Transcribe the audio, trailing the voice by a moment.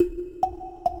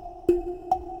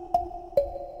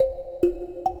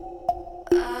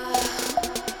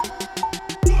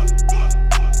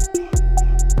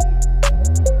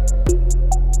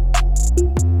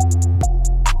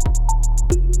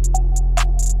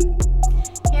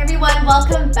and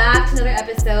welcome back to another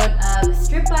episode of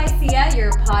Strip by Sia,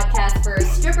 your podcast for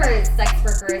strippers, sex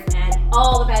workers, and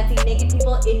all the fancy naked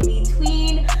people in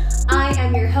between. I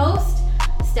am your host,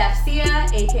 Steph Sia,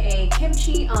 aka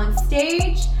Kimchi on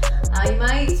stage. You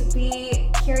might be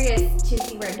curious to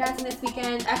see where I'm dancing this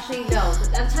weekend. Actually, no.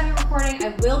 At the time of recording,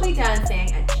 I will be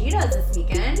dancing at Cheetah's this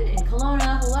weekend in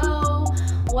Kelowna. Hello.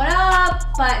 What up?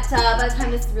 But by the time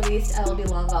this is released, I will be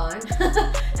long gone.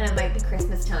 And it might be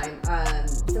Christmas time.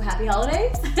 So happy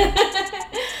holidays.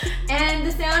 And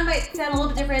the sound might sound a little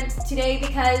bit different today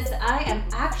because I am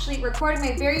actually recording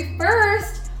my very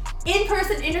first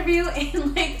in-person interview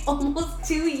in like almost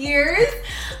 2 years.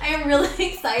 I am really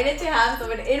excited to have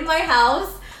someone in my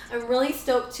house. I'm really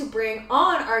stoked to bring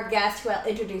on our guest, who I'll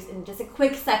introduce in just a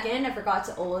quick second. I forgot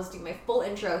to always do my full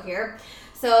intro here.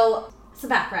 So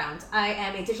background. I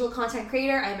am a digital content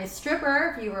creator. I'm a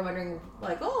stripper. If you were wondering,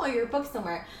 like, oh, you're booked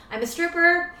somewhere. I'm a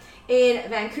stripper in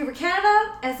Vancouver,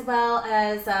 Canada, as well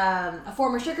as a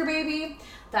former sugar baby.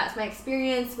 That's my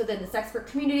experience within the sex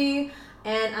work community.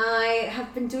 And I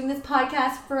have been doing this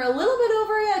podcast for a little bit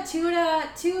over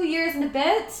 2 years and a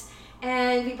bit.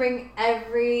 And we bring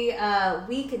every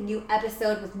week a new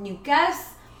episode with new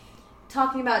guests,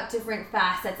 talking about different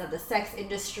facets of the sex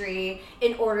industry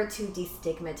in order to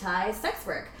destigmatize sex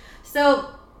work.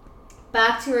 So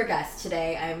back to our guest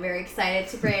today. I'm very excited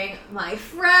to bring my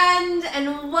friend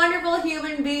and wonderful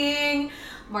human being,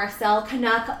 Marcel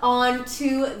Canuck, on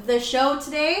to the show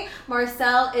today.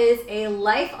 Marcel is a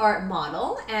life art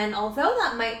model, and although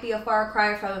that might be a far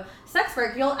cry from sex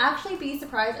work, you'll actually be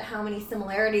surprised at how many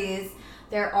similarities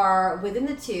there are within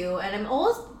the two. And I'm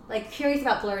always curious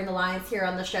about blurring the lines here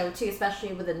on the show too,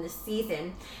 especially within this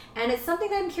season. And it's something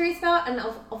that I'm curious about, and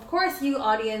of course you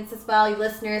audience as well, you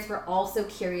listeners, were also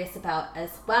curious about as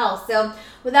well. So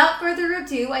without further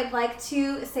ado, I'd like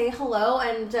to say hello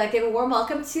and give a warm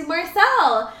welcome to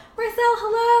Marcel. Marcel,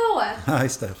 hello. Hi,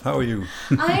 Steph. How are you?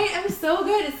 I am so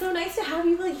good. It's so nice to have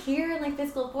you here in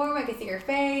physical form. I can see your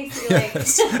face. You're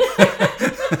yes.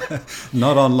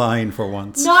 Not online for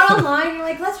once. Not online.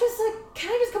 You're let's just can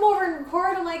I just come over and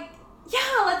record? I'm like, yeah,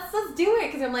 let's do it.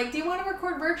 Because I'm like, do you want to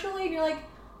record virtually? And you're like,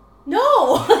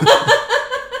 no.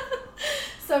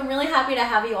 So I'm really happy to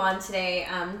have you on today.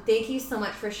 Thank you so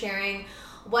much for sharing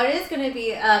what is going to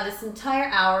be this entire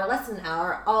hour, less than an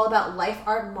hour, all about life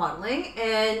art modeling.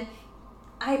 And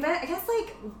if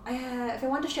I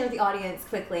wanted to share with the audience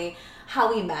quickly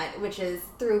how we met, which is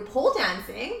through pole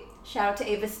dancing. Shout out to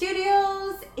Ava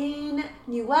Studios in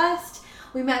New West.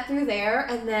 We met through there,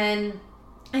 and then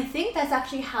I think that's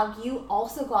actually how you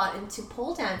also got into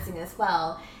pole dancing as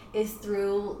well, is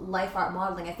through life art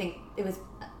modeling. I think it was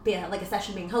a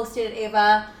session being hosted at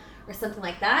Ava or something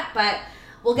like that, but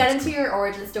we'll get into your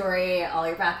origin story, all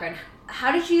your background.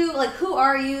 How did you, who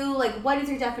are you? What is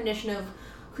your definition of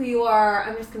who you are?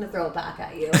 I'm just going to throw it back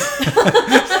at you.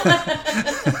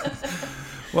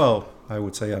 Well, I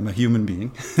would say I'm a human being,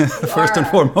 first and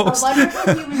foremost. A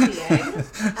wonderful human being.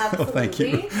 Absolutely. Oh, thank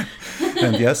you.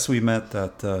 And yes, we met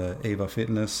at Ava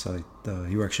Fitness.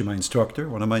 You were actually my instructor,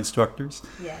 one of my instructors.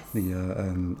 Yes.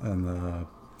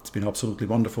 It's been absolutely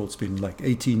wonderful. It's been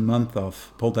 18 months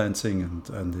of pole dancing,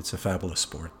 and it's a fabulous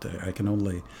sport. I can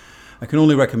only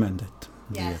recommend it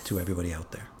to everybody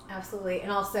out there. Absolutely.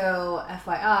 And also,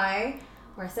 FYI,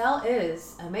 Marcel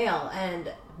is a male,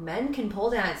 and men can pole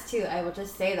dance too. I will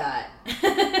just say that.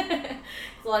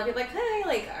 A lot of people are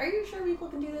hey, are you sure people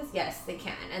can do this? Yes, they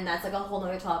can. And that's a whole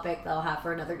nother topic that I'll have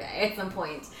for another day at some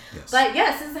point. Yes. But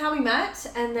yes, this is how we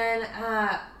met. And then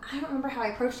I don't remember how I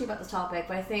approached you about this topic,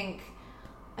 but I think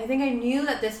I knew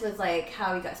that this was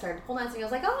how we got started pole dancing. I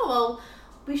was like, oh, well,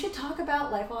 we should talk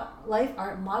about life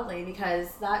art modeling, because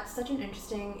that's such an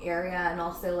interesting area. And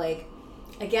also,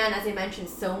 again, as I mentioned,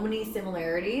 so many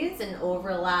similarities and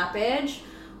overlappage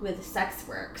with sex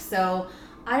work. So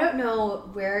I don't know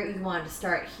where you want to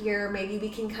start here. Maybe we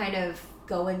can kind of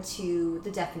go into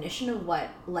the definition of what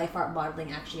life art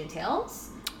modeling actually entails.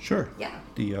 Sure. Yeah.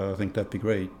 I think that'd be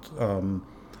great.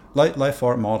 Life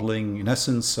art modeling, in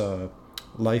essence,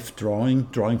 life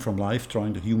drawing from life,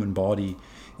 drawing the human body,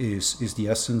 is the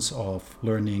essence of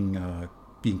learning,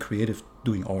 being creative,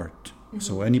 doing art. Mm-hmm.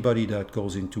 So anybody that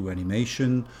goes into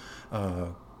animation,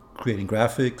 creating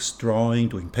graphics, drawing,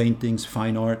 doing paintings,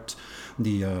 fine art,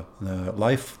 the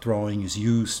life drawing is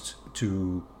used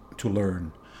to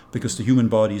learn, because the human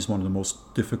body is one of the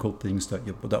most difficult things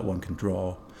that one can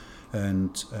draw,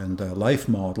 and life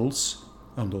models,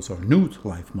 and those are nude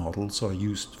life models, are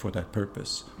used for that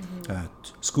purpose. Mm-hmm.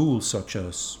 At schools such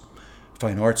as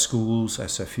fine arts schools,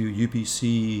 SFU, UBC,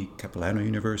 Capilano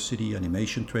University,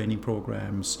 animation training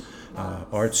programs,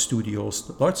 art studios,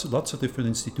 lots of different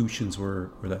institutions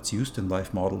where that's used, and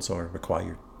life models are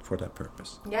required for that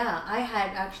purpose. Yeah, I had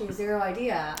actually zero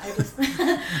idea. I just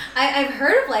I've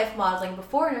heard of life modeling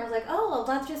before, and I was like, oh, well,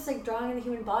 that's just like drawing the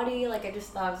human body. Like I just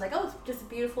thought it was like, oh, it's just a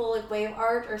beautiful like way of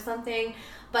art or something.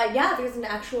 But yeah, there's an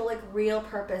actual like real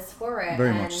purpose for it.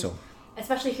 Very much so.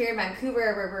 Especially here in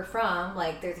Vancouver, where we're from,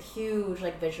 like there's a huge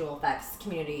like visual effects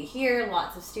community here.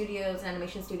 Lots of studios,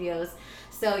 animation studios.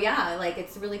 So yeah, like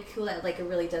it's really cool that like it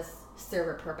really does serve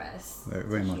a purpose.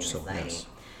 Very much so. Yes.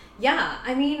 Yeah,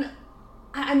 I mean,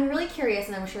 I'm really curious,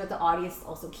 and I'm sure the audience is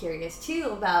also curious too,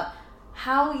 about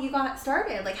how you got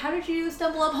started. Like, how did you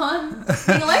stumble upon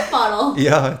being a life model?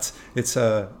 Yeah, it's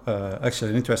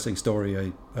actually an interesting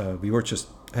story. We were just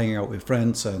hanging out with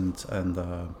friends, and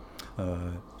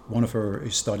one of her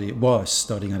was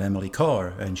studying at Emily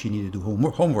Carr, and she needed to do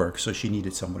homework, so she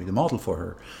needed somebody to model for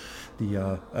her.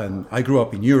 And I grew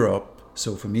up in Europe,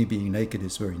 so for me being naked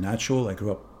is very natural. I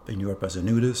grew up in Europe as a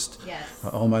nudist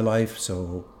all my life,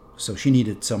 so she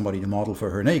needed somebody to model for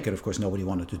her naked. Of course, nobody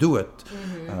wanted to do it.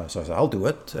 Mm-hmm. So I said, I'll do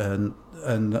it. And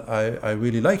I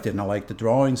really liked it. And I liked the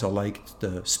drawings. I liked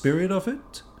the spirit of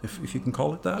it, if you can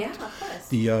call it that. Yeah, of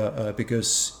course.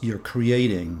 Because you're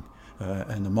creating,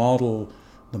 and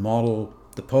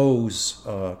the pose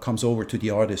comes over to the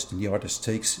artist, and the artist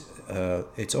takes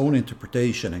its own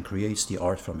interpretation and creates the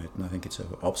art from it. And I think it's an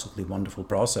absolutely wonderful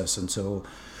process. And so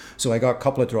I got a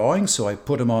couple of drawings, so I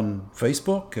put them on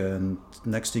Facebook, and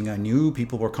next thing I knew,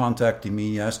 people were contacting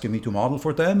me, asking me to model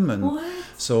for them. And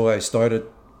so I started,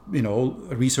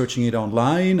 researching it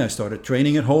online. I started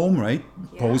training at home, right?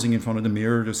 Yeah. Posing in front of the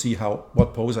mirror to see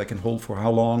what pose I can hold for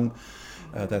how long,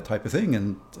 that type of thing.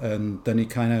 And then it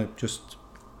kind of just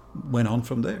went on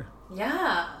from there.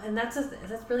 Yeah, and that's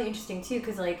really interesting too,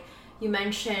 because like you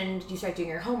mentioned, you started doing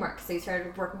your homework, so you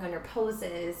started working on your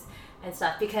poses and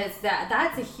stuff, because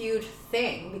that's a huge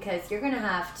thing, because you're going to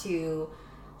have to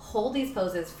hold these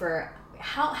poses for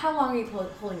how long are you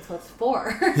holding these poses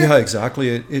for? Yeah, exactly.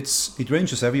 It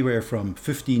ranges everywhere from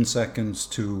 15 seconds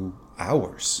to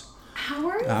hours.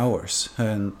 Hours.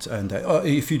 And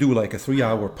if you do like a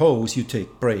 3-hour pose, you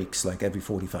take breaks, like every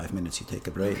 45 minutes you take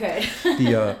a break. Okay.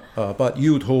 But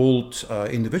you'd hold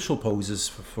individual poses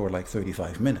for like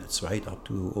 35 minutes, right, up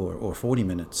to or 40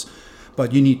 minutes.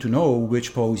 But you need to know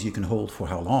which pose you can hold for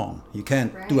how long. You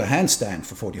can't do a handstand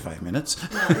for 45 minutes.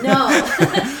 No.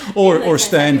 or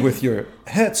stand with your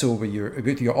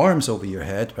arms over your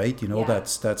head, right?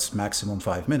 That's maximum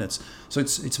 5 minutes. So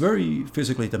it's very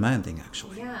physically demanding,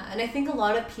 actually. Yeah, and I think a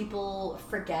lot of people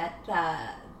forget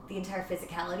that the entire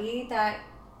physicality that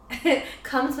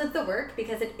comes with the work,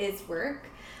 because it is work.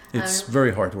 It's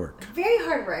very hard work. Very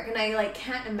hard work, and I like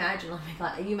can't imagine. Oh my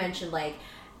God, you mentioned like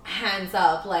hands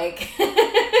up, like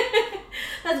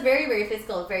that's very, very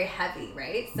physical, very heavy,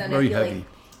 right? So very I feel heavy. Like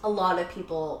a lot of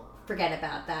people forget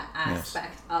about that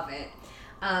aspect of it.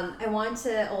 I want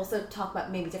to also talk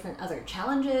about maybe different other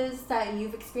challenges that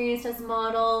you've experienced as a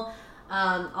model.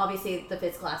 Obviously the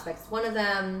physical aspect is one of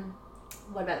them.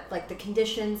 What about like the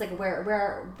conditions? Like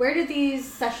where do these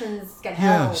sessions get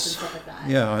held and stuff like that?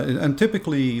 Yeah, and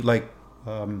typically like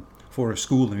for a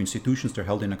school or institutions, they're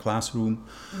held in a classroom.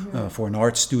 Mm-hmm. For an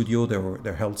art studio,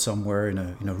 they're held somewhere in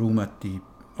a room at the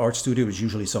art studio, which is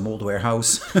usually some old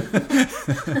warehouse.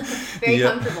 Very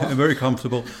comfortable. Very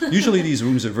comfortable. Usually these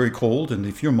rooms are very cold, and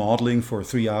if you're modeling for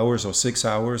 3 hours or 6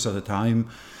 hours at a time,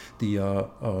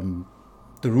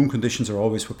 the room conditions are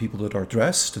always for people that are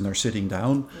dressed and are sitting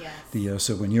down. Yes.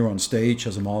 So when you're on stage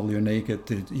as a model, you're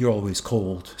naked, you're always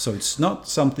cold. So it's not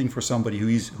something for somebody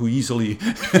who easily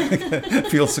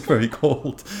feels very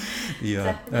cold.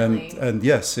 Yeah. And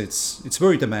yes, it's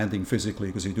very demanding physically,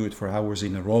 because you do it for hours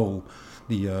in a row.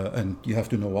 And you have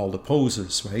to know all the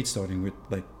poses, right? Starting with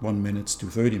like 1 minute to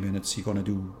 30 minutes, you're going to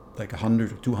do like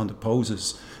 100 or 200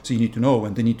 poses. So you need to know,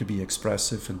 and they need to be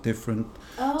expressive and different.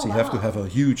 So you have to have a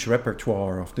huge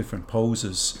repertoire of different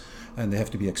poses, and they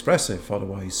have to be expressive.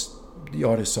 Otherwise, the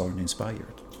artists aren't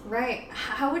inspired. Right.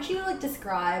 How would you like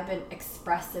describe an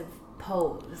expressive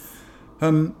pose?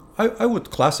 I would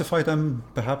classify them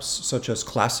perhaps such as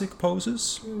classic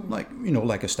poses, like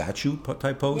a statue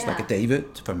type pose, like a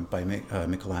David by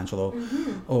Michelangelo,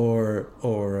 or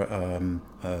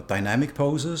dynamic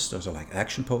poses. Those are like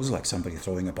action poses, like somebody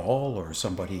throwing a ball, or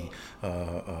somebody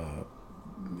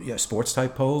sports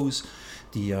type pose.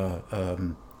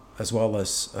 As well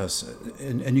as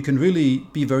and you can really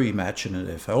be very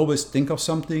imaginative. I always think of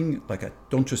something, like I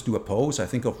don't just do a pose, I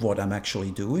think of what I'm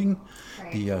actually doing.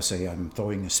 Right. Say I'm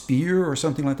throwing a spear or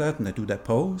something like that, and I do that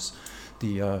pose.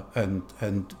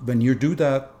 And when you do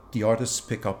that, the artists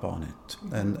pick up on it,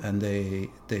 and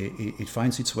it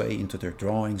finds its way into their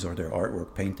drawings or their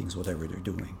artwork, paintings, whatever they're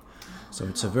doing. So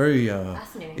it's a very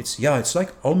fascinating. It's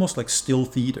like almost like still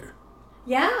theater.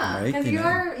 Yeah, right?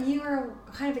 because you are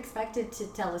kind of expected to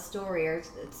tell a story or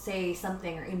say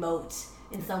something or emote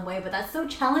in some way, but that's so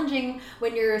challenging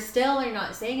when you're still or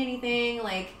not saying anything.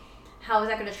 Like, how is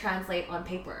that going to translate on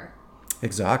paper?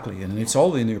 Exactly, and it's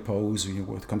all in your pose.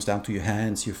 It comes down to your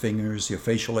hands, your fingers, your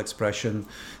facial expression,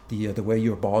 the way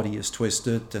your body is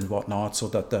twisted and whatnot, so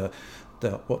that the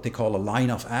what they call a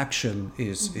line of action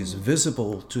is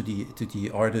visible to the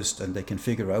artist, and they can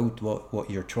figure out what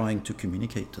you're trying to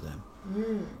communicate to them.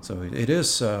 So it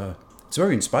is it's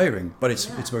very inspiring, but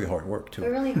it's very hard work too.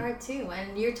 It's really hard too,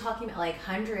 and you're talking about like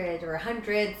hundreds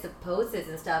of poses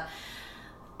and stuff.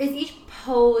 Is each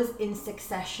pose in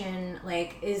succession?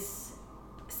 Like,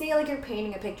 say like you're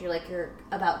painting a picture, like you're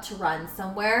about to run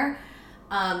somewhere.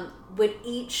 Would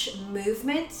each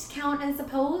movement count as a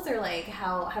pose, or like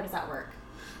how does that work?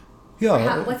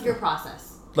 Yeah. What's your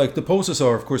process? Like the poses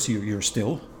are, of course, you're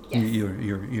still. Yes.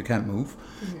 You can't move.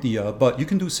 But you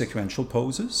can do sequential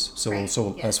poses. So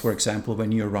as for example,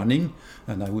 when you're running,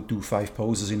 and I would do 5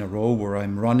 poses in a row where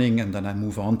I'm running, and then I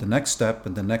move on the next step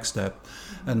and the next step,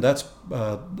 and that's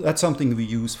something we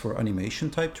use for animation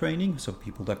type training. So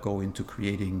people that go into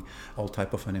creating all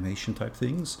type of animation type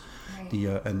things, right.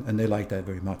 And they like that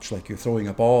very much. Like you're throwing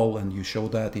a ball and you show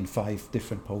that in 5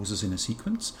 different poses in a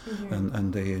sequence,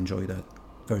 and they enjoy that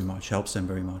very much. Helps them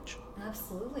very much.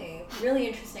 Absolutely. Really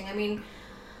interesting. I mean,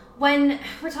 when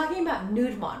we're talking about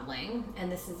nude modeling,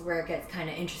 and this is where it gets kind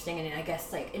of interesting and I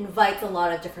guess like invites a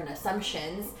lot of different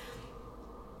assumptions.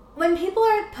 When people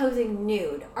are posing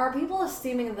nude, are people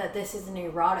assuming that this is an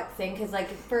erotic thing? Because like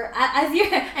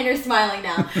you're smiling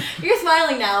now. You're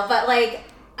smiling now, but like,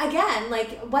 again,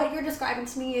 like what you're describing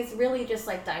to me is really just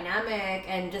like dynamic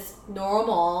and just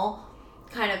normal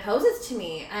kind of poses to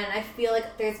me. And I feel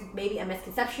like there's maybe a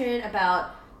misconception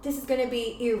about this is going to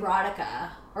be erotica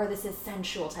or this is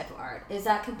sensual type of art. Is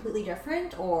that completely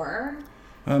different, or?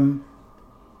 As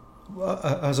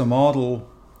a model,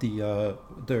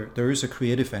 there is a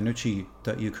creative energy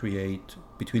that you create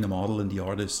between the model and the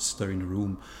artists that are in the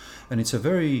room, and it's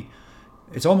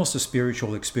almost a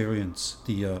spiritual experience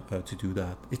to do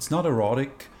that. It's not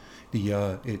erotic.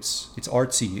 It's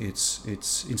artsy.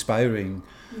 It's inspiring,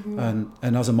 and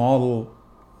as a model,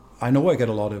 I know I get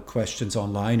a lot of questions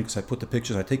online because I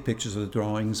take pictures of the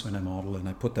drawings when I model, and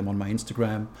I put them on my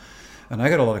Instagram, and I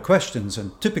get a lot of questions,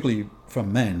 and typically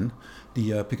from men,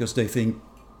 because they think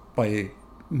by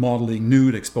modeling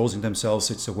nude, exposing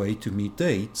themselves, it's a way to meet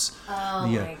dates. Oh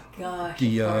my gosh!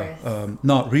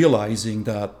 Not realizing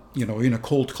that in a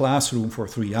cold classroom for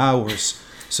 3 hours.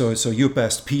 So your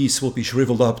best piece will be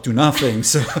shriveled up to nothing.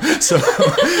 So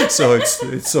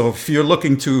if you're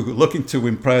looking to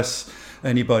impress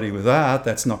anybody with that,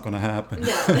 that's not going to happen.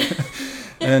 No.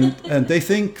 and they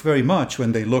think very much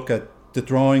when they look at the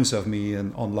drawings of me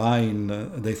and online,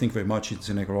 they think very much it's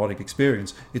an erotic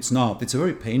experience. It's not. It's a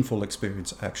very painful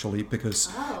experience actually, because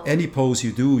any pose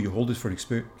you do, you hold it for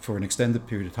an extended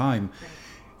period of time. Right.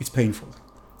 It's painful.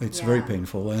 It's very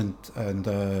painful, and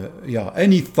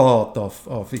any thought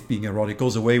of it being erotic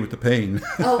goes away with the pain.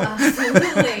 Oh,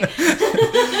 absolutely.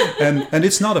 and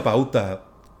it's not about that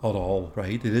at all,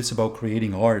 right? It is about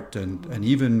creating art, and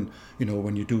even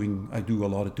when I do a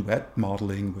lot of duet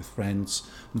modeling with friends,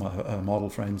 model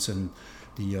friends, and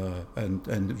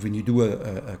and when you do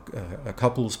a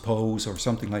couple's pose or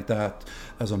something like that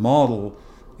as a model.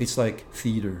 It's like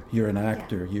theater. You're an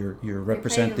actor. Yeah. You're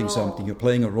representing something. You're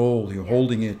playing a role. You're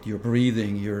holding it. You're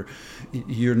breathing. You're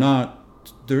not.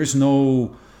 There's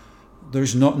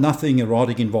nothing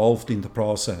erotic involved in the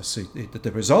process.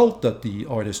 The result that the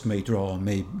artist may draw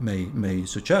may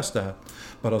suggest that,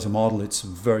 but as a model, it's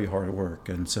very hard work,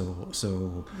 and so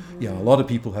a lot of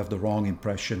people have the wrong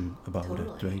impression about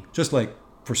it. Right? Just like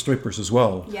for strippers as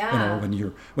well. Yeah.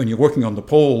 When you're working on the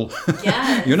pole,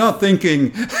 you're not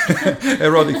thinking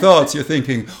erotic thoughts. You're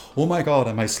thinking, oh my God,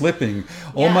 am I slipping?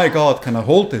 Oh my God, can I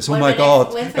hold this? Oh my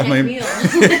God, am I?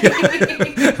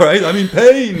 Right, I'm in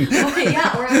pain.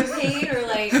 Or I'm in pain, or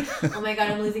like, oh my God,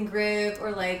 I'm losing grip,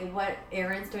 or like, what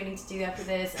errands do I need to do after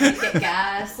this? I need to get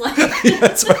gas. Like,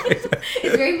 that's right.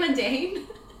 It's very mundane.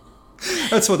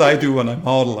 That's what I do when I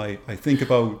model. I think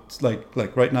about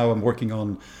like right now I'm working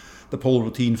on the pole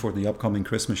routine for the upcoming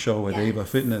Christmas show at Ava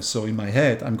Fitness. So in my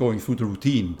head, I'm going through the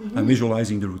routine. I'm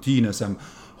visualizing the routine as I'm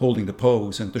holding the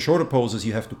pose. And the shorter poses,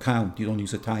 you have to count. You don't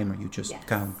use a timer. You just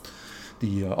count.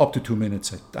 the up to 2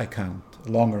 minutes I count.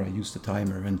 Longer I use the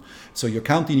timer, and so you're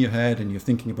counting in your head and you're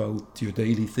thinking about your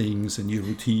daily things and your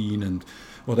routine and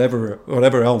whatever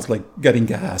else, like getting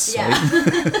gas. Yeah.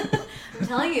 Right? I'm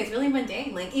telling you, it's really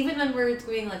mundane. Like, even when we're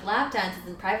doing like lap dances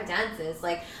and private dances,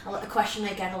 like a question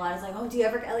I get a lot is like, oh, do you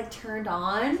ever get like turned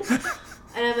on?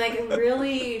 And I'm like,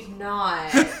 really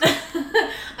not.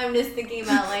 I'm just thinking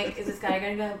about like, is this guy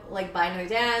gonna go like buy no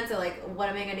dance, or like, what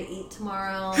am I gonna eat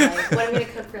tomorrow? Like, what am I gonna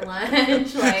cook for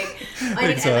lunch? Like, I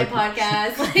need to end my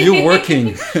podcast. Like, you're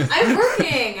working. I'm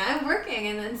working,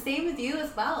 and then same with you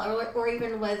as well, or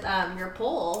even with your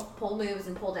pole moves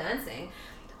and pole dancing.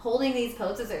 Holding these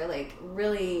poses are like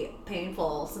really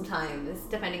painful sometimes,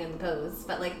 depending on the pose.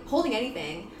 But like holding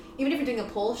anything, even if you're doing a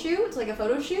pole shoot, like a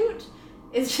photo shoot,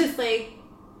 it's just like,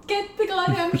 get the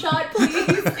goddamn shot,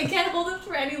 please. I can't hold it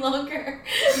for any longer.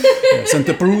 Yes, and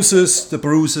the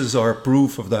bruises are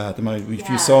proof of that. If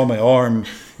you saw my arm,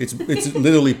 it's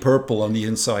literally purple on the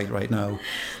inside right now.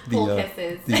 Pole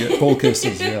kisses. The pole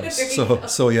kisses, yes.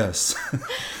 So yes.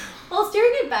 Well,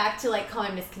 steering it back to like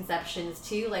common misconceptions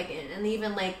too, like, and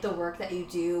even like the work that you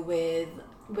do with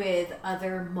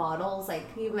other models, like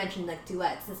you mentioned like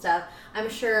duets and stuff. I'm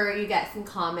sure you get some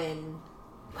common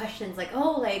questions like,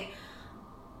 oh, like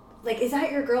is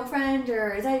that your girlfriend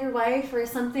or is that your wife or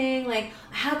something? Like,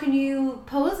 how can you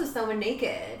pose with someone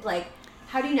naked? Like,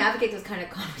 how do you navigate those kind of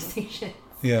conversations?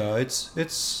 Yeah,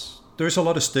 there's a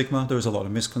lot of stigma. There's a lot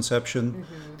of misconception.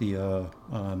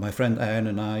 Mm-hmm. My friend Anne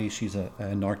and I,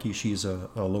 Anne Narkey, she's a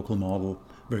local model,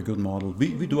 very good model.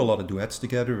 We do a lot of duets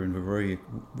together, and we're very,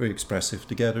 very expressive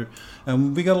together.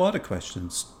 And we got a lot of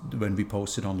questions when we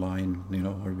post it online,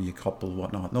 are we a couple,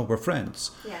 whatnot? No, we're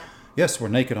friends. Yeah. Yes, we're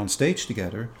naked on stage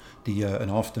together,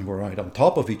 and often we're right on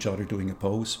top of each other doing a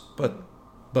pose, but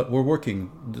we're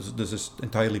working. This is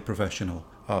entirely professional.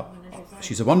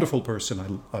 She's a wonderful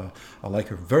person. I like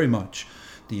her very much.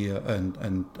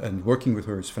 And working with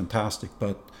her is fantastic.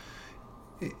 But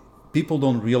people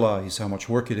don't realize how much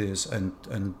work it is, and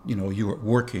you're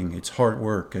working. It's hard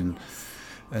work, and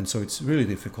so it's really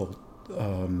difficult.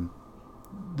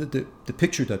 The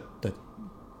picture that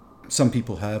some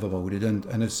people have about it,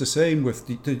 and it's the same with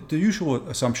the usual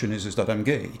assumption is that I'm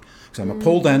gay, because I'm a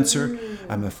pole dancer,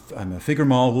 I'm a figure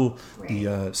model,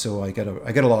 right. So I get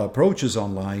a lot of approaches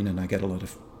online, and I get a lot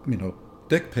of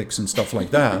dick pics and stuff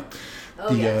like that.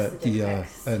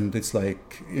 And it's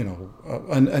like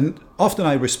and often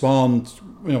I respond,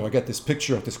 I get this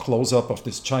picture of this close up of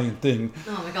this giant thing.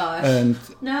 Oh my gosh! And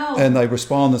I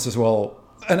respond and says, well,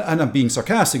 and I'm being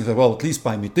sarcastic. I say, well, at least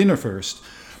buy me dinner first.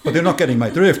 But they're not getting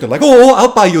my drift. They're like, oh,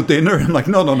 I'll buy you dinner. I'm like,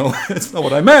 no, that's not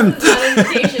what I meant. Not an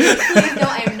invitation. Please, no,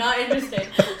 I am not interested.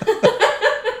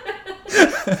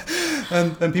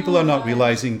 and people are not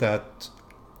realizing that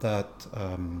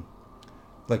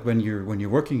like when you're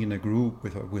working in a group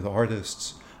with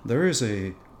artists, there is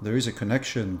a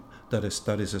connection that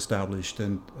is established,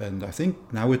 and I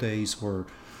think nowadays where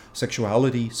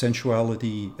sexuality,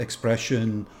 sensuality,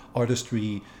 expression,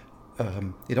 artistry,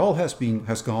 it all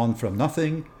has gone from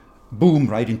nothing, boom,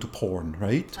 right into porn,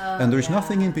 right? And there's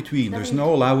nothing in between. There's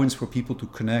no allowance for people to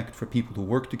connect, for people to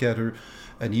work together,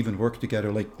 and even work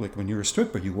together. Like when you're a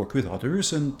stripper, you work with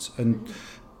others, and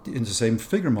in the same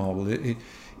figure model.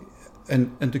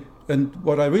 And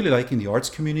what I really like in the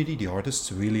arts community, the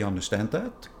artists really understand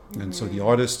that. And so the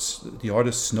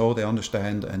artists know, they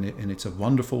understand, and it's a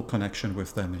wonderful connection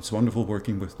with them. It's wonderful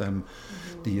working with them.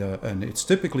 And it's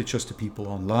typically just the people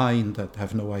online that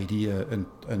have no idea, and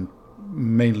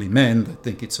mainly men that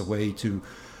think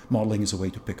modeling is a way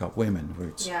to pick up women, where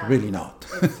it's really not.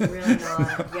 It's really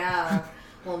not. Yeah.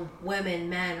 Well, women,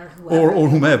 men, or whoever. Or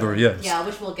whomever, yes. Yeah,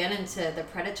 which we'll get into the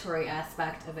predatory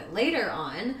aspect of it later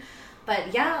on.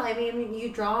 But yeah, I mean, you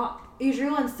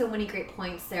drew on so many great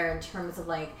points there in terms of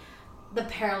like the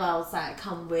parallels that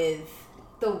come with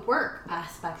the work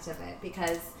aspect of it,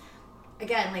 because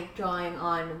again, like drawing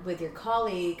on with your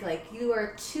colleague, like you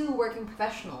are two working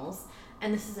professionals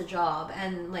and this is a job,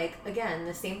 and like again,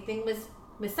 the same thing with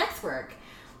sex work.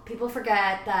 People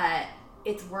forget that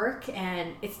it's work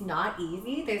and it's not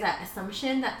easy. There's that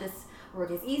assumption that this work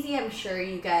is easy. I'm sure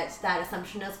you get that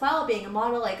assumption as well, being a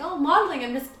model, like, oh, modeling,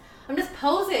 I'm just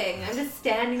posing. I'm just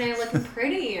standing there looking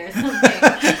pretty or something.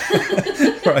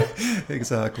 Right,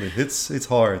 exactly. It's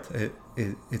hard.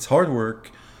 It's hard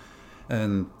work,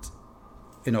 and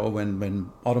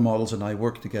when other models and I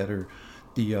work together,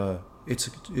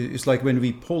 it's like when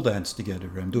we pole dance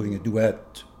together. I'm doing a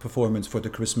duet performance for the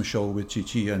Christmas show with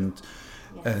Gigi, and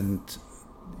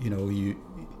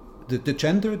the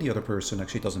gender of the other person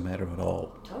actually doesn't matter at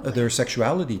all. Totally. Their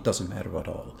sexuality doesn't matter at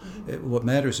all. Mm-hmm. What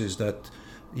matters is that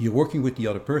you're working with the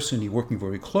other person, you're working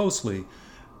very closely,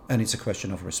 and it's a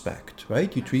question of respect,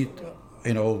 right? You treat,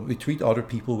 we treat other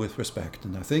people with respect,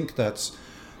 and I think that's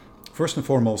first and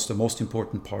foremost the most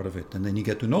important part of it. And then you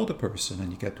get to know the person,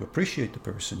 and you get to appreciate the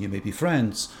person. You may be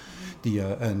friends,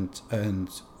 and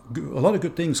a lot of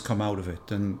good things come out of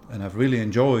it. And I've really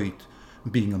enjoyed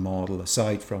being a model,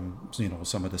 aside from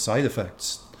some of the side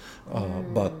effects.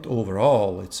 But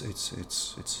overall, it's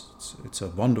a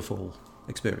wonderful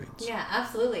experience. Yeah,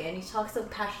 absolutely. And you talk so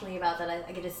passionately about that.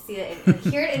 I get to see it and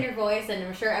hear it in your voice, and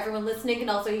I'm sure everyone listening can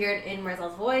also hear it in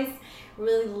Marcel's voice.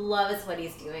 Really loves what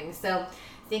he's doing. So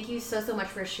thank you so much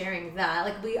for sharing that.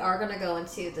 Like, we are going to go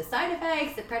into the side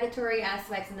effects, the predatory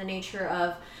aspects, and the nature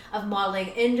of modeling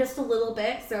in just a little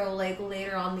bit. So like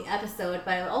later on the episode.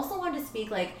 But I also want to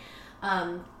speak like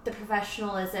the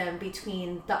professionalism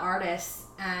between the artists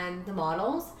and the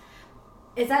models.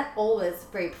 Is that always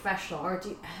very professional, or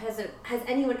has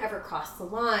anyone ever crossed the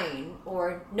line,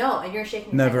 or no? And you're shaking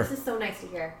your Never. head. This is so nice to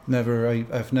hear. Never.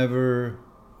 I've never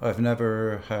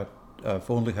had. I've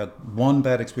only had one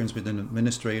bad experience with an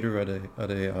administrator at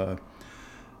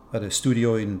a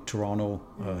studio in Toronto.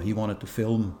 He wanted to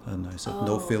film, and I said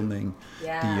no filming.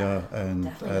 Yeah.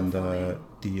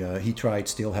 He tried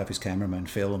still have his cameraman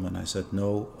film, and I said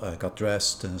no. I got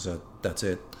dressed, and I said that's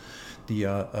it.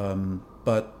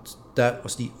 But that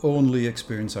was the only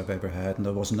experience I've ever had, and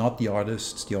that was not the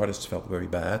artists. The artists felt very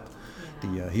bad.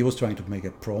 Yeah. He was trying to make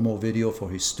a promo video for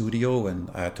his studio,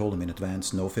 and I told him in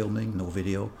advance, no filming, no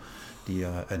video.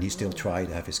 And he still tried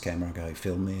to have his camera guy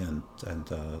film me, and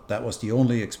that was the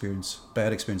only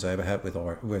bad experience I ever had with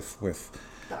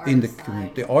in the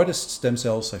community. The artists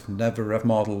themselves, I've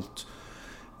modeled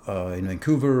in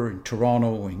Vancouver, in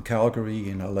Toronto, in Calgary,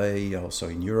 in LA, also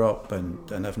in Europe,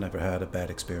 and I've never had a bad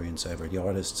experience ever. The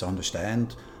artists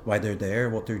understand why they're there,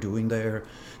 what they're doing there,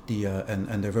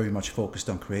 and they're very much focused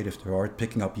on creative art,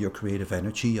 picking up your creative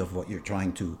energy of what you're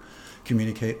trying to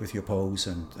communicate with your pose,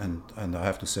 and I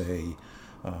have to say,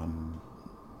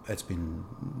 it's been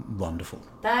wonderful.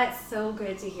 That's so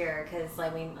good to hear, because I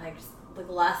mean, like the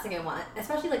last thing I want,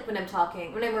 especially like when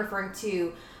I'm referring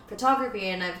to photography,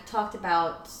 and I've talked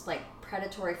about like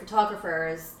predatory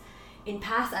photographers in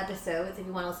past episodes. If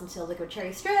you want to listen to Liquid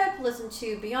Cherry Strip, listen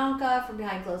to Bianca from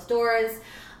Behind Closed Doors.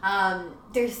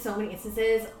 There's so many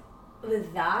instances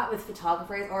with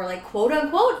photographers, or like quote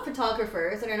unquote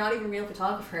photographers that are not even real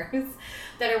photographers,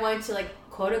 that are wanting to like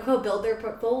quote unquote build their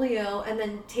portfolio and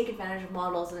then take advantage of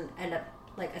models and end up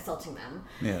like assaulting them.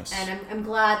 Yes. And I'm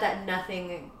glad that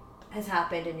nothing has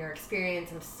happened in your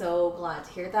experience. I'm so glad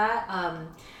to hear that.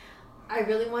 I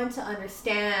really want to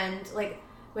understand, like,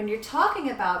 when you're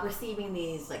talking about receiving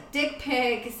these like dick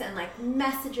pics and like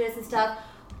messages and stuff,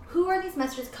 who are these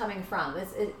messages coming from?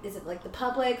 Is it like the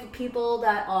public, people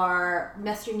that are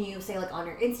messaging you, say like on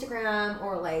your Instagram,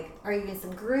 or like are you in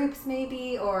some groups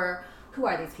maybe, or who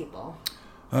are these people?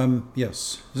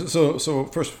 Yes. So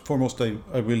first and foremost, I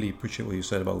really appreciate what you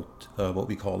said about what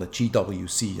we call a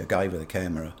GWC, a guy with a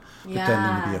camera,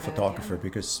 pretending to be a photographer,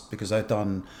 because I've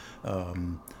done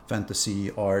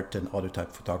fantasy art and other type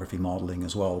of photography modeling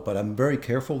as well. But I'm very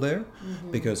careful there,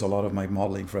 because a lot of my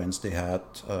modeling friends, they had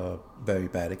very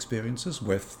bad experiences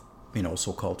with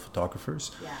so-called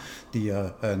photographers.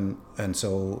 Yeah. And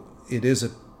so it is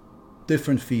a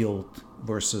different field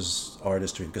versus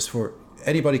artistry, because for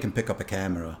anybody can pick up a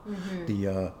camera.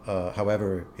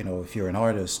 However, if you're an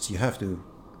artist, you have to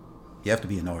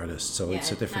be an artist. So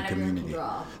it's a different community.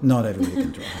 Not everybody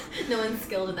can draw. No one's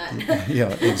skilled in that. Yeah,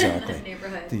 exactly.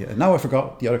 Neighborhood. Now I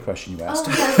forgot the other question you asked.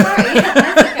 Oh, sorry.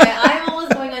 That's okay. I'm always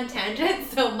going on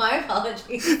tangents, so my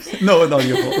apologies. No,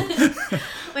 your fault.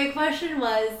 My question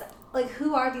was, like,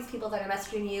 who are these people that are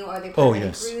messaging you? Are they part of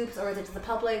any groups, or is it to the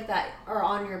public that are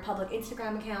on your public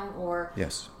Instagram account? Or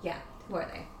yes. Yeah. Who are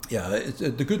they? Yeah,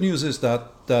 the good news is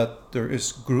that there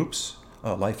is groups,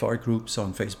 life art groups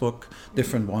on Facebook,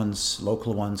 different ones,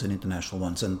 local ones and international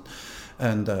ones, and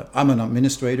I'm an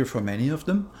administrator for many of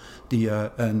them.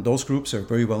 And those groups are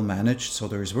very well managed, so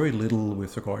there is very little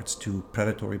with regards to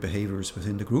predatory behaviors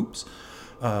within the groups.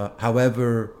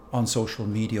 However, on social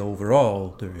media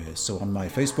overall, there is. So on my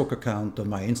Facebook account, on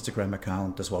my Instagram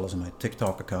account, as well as on my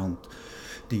TikTok account,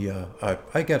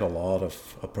 I get a lot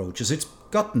of approaches. It's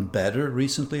gotten better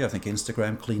recently. I think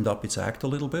Instagram cleaned up its act a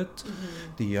little bit.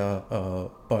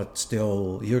 But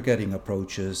still, you're getting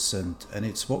approaches, and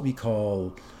it's what we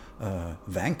call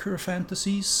vanker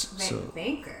fantasies.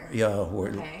 Vanker. Yeah,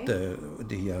 where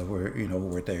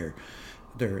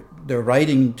where they're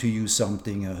writing to you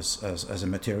something as a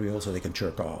material so they can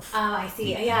jerk off. Oh, I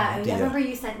see. Yeah, I remember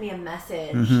you sent me a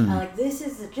message. Like, this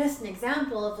is just an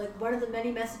example of like one of the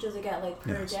many messages I get like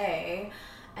per day.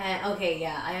 And okay,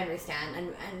 yeah, I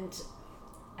understand. And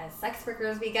as sex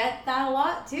workers, we get that a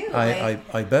lot too.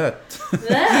 I bet.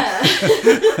 Yeah.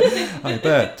 I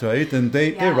bet, right? And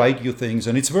they write you things,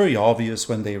 and it's very obvious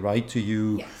when they write to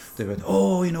you. Yes. They went,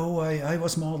 oh, I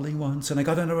was modeling once, and I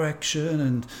got an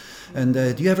erection, and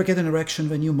do you ever get an erection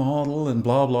when you model, and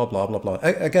blah blah blah blah blah.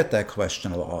 I get that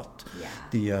question a lot.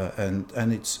 Yeah.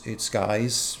 And it's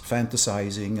guys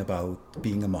fantasizing about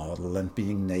being a model and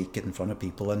being naked in front of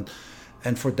people, and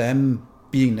for them,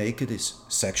 being naked is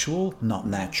sexual, not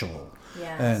natural.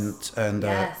 Yes. And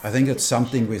Yes, I think good it's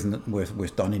something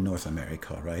with done in North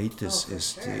America, right? Sure.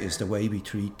 Is the way we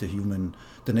treat the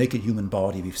naked human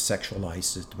body. We've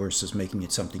sexualized it versus making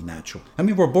it something natural. I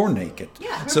mean, we're born naked.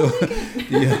 Yeah, so born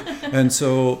naked. yeah, and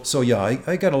so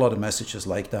I get a lot of messages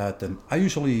like that, and I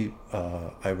usually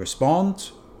I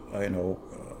respond. I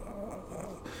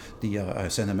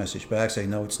send a message back saying,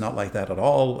 no, it's not like that at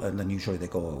all, and then usually they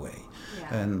go away.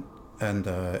 I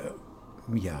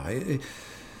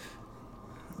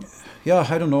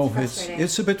don't know.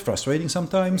 It's a bit frustrating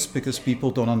sometimes because people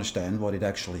don't understand what it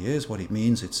actually is, what it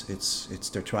means. It's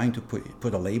they're trying to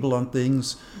put a label on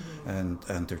things, and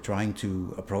they're trying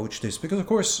to approach this because, of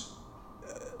course,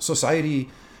 society.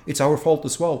 It's our fault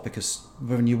as well because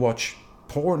when you watch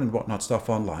porn and whatnot stuff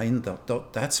online,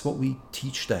 that's what we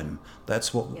teach them.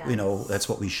 That's what That's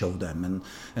what we show them,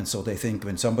 and so they think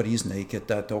when somebody is naked,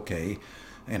 that okay,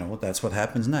 that's what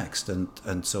happens next,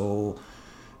 and so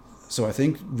I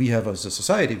think we have, as a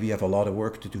society, we have a lot of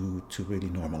work to do to really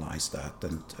normalize that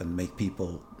and make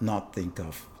people not think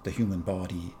of the human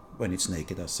body when it's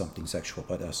naked as something sexual,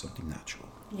 but as something natural.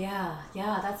 Yeah,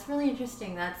 that's really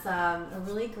interesting. That's a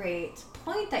really great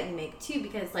point that you make too,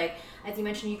 because like as you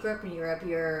mentioned, you grew up in Europe.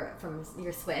 You're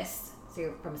Swiss, so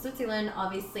you're from Switzerland.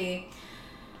 Obviously,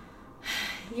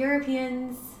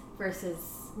 Europeans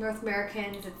versus North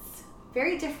Americans, it's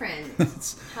very different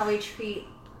how we treat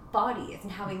bodies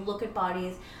and how we look at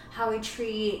bodies, how we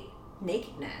treat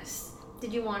nakedness.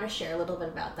 Did you want to share a little bit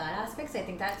about that aspect? I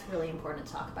think that's really important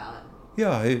to talk about.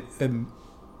 Yeah,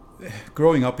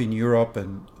 growing up in Europe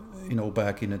and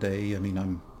back in the day, I mean,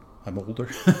 I'm older.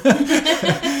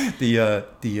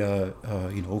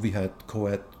 We had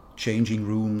co-ed changing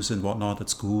rooms and whatnot at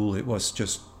school. It was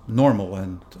just normal,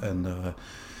 and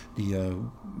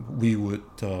we would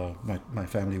my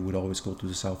family would always go to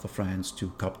the south of France to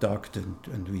Cap d'Agde,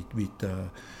 and we'd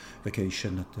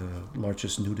vacation at the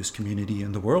largest nudist community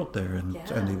in the world there, and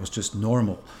it was just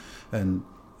normal, and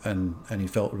it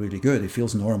felt really good. It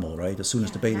feels normal, right? As soon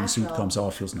as the bathing suit comes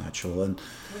off, it feels natural,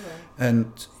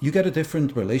 and you get a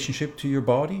different relationship to your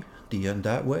body in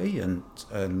that way, and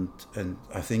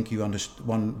I think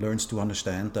one learns to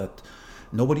understand that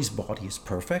nobody's body is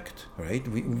perfect, right?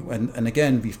 And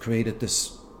again, we've created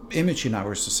this image in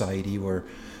our society where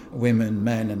women,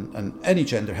 men, and any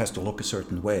gender has to look a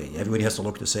certain way. Everybody has to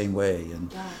look the same way,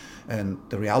 and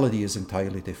the reality is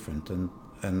entirely different.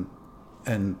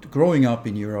 And growing up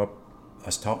in Europe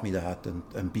has taught me that,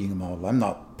 and being a model, I'm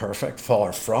not perfect,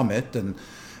 far from it, and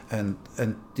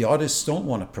the artists don't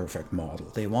want a perfect model.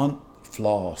 They want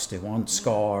flaws, they want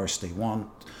scars, they want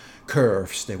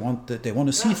curves, they want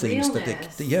to see things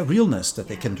realness. Realness that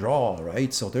they can draw,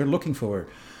 right? So they're looking for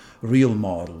real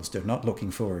models. They're not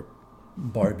looking for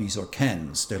Barbies or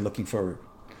Kens. They're looking for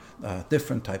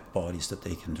different type of bodies that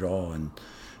they can draw, and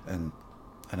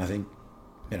I think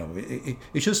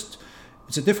it's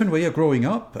a different way of growing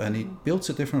up, and it builds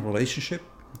a different relationship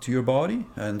to your body,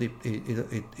 and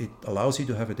it allows you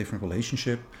to have a different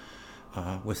relationship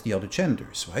with the other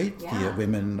genders, right? The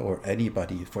women or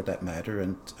anybody for that matter,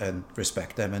 and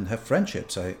respect them and have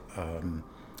friendships. I've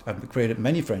created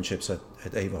many friendships at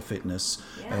Ava Fitness,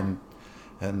 and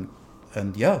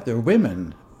they're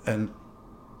women, and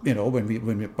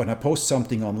when I post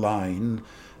something online,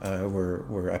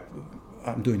 where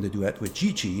I'm doing the duet with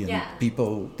Gigi, and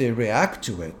people, they react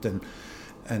to it, and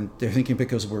they're thinking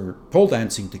because we're pole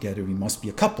dancing together, we must be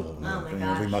a couple,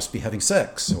 we must be having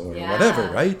sex or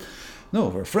whatever, right? No,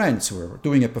 we're friends. We're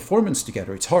doing a performance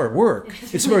together. It's hard work.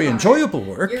 It's very hard. Enjoyable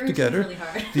work together. Really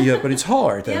hard. But it's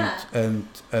hard, and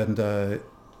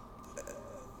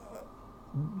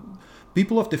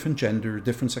people of different gender,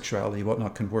 different sexuality,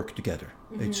 whatnot, can work together.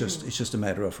 Mm-hmm. It's just a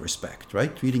matter of respect,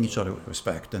 right? Treating each other with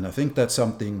respect, and I think that's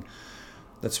something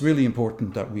that's really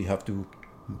important that we have to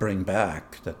bring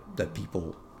back. That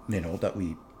people, that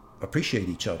we appreciate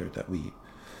each other, that we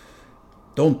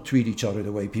don't treat each other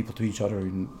the way people treat each other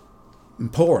in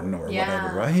porn or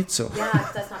whatever, right? So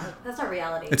that's not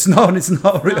reality. It's not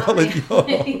reality. Well,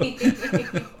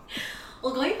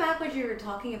 going back what you were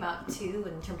talking about too,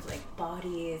 in terms of like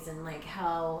bodies and like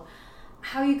how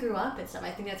how you grew up and stuff.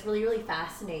 I think that's really, really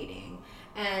fascinating.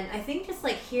 And I think just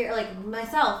like here, like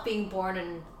myself being born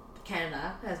in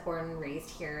Canada, I was born and raised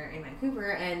here in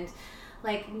Vancouver, and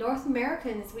like North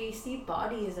Americans, we see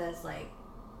bodies as like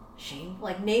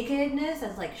like nakedness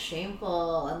as like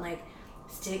shameful and like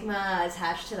stigma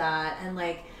attached to that, and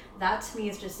like that to me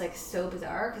is just like so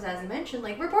bizarre because as you mentioned,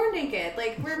 like we're born naked,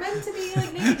 like we're meant to be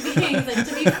like naked beings and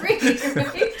to be free,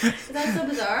 right? Is that so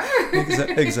bizarre?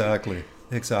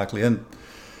 Exactly, and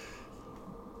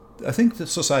I think the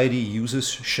society uses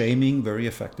shaming very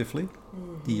effectively,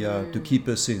 to keep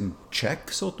us in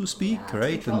check, so to speak,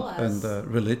 right? And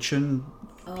religion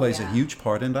plays a huge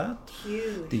part in that.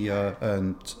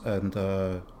 And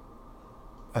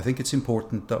I think it's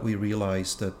important that we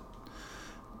realize that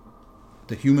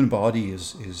the human body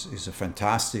is a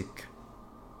fantastic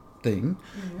thing,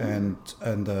 and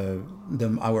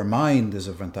our mind is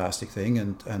a fantastic thing,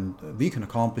 and we can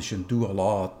accomplish and do a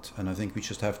lot. And I think we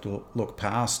just have to look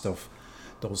past of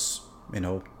those,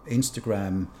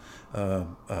 Instagram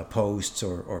posts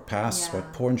or past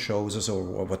what porn shows us or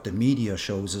what the media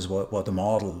shows us, what the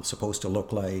model is supposed to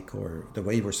look like or the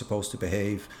way we're supposed to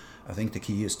behave. I think the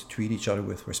key is to treat each other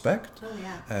with respect.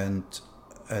 And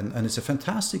it's a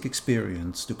fantastic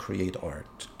experience to create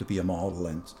art, to be a model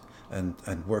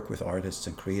and work with artists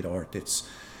and create art. It's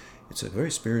a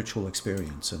very spiritual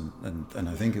experience, and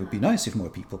I think it would be nice if more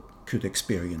people could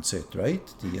experience it,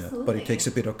 right? But it takes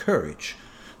a bit of courage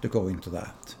to go into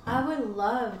that. I would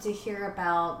love to hear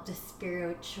about the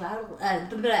spirituality.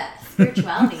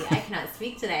 I cannot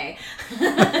speak today.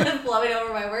 Flowing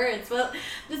over my words. Well,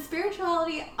 the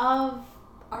spirituality of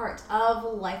art, of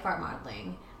life art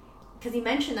modeling. Because you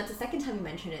mentioned, that's the second time you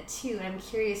mentioned it too, and I'm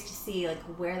curious to see like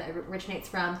where that originates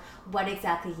from, what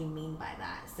exactly you mean by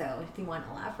that. So if you want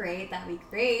to elaborate, that'd be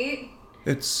great.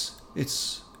 It's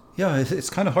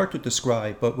kind of hard to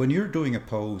describe, but when you're doing a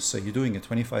pose, say you're doing a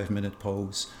 25-minute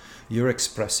pose, you're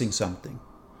expressing something,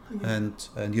 and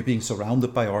you're being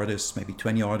surrounded by artists, maybe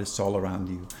 20 artists all around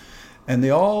you, and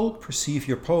they all perceive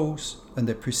your pose, and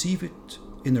they perceive it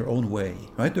in their own way,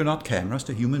 right? They're not cameras,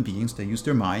 they're human beings, they use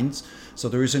their minds, so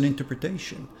there is an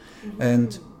interpretation.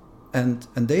 And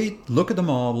they look at the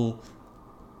model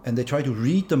and they try to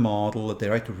read the model, they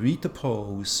try to read the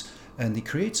pose, and it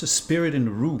creates a spirit in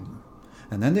the room.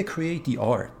 And then they create the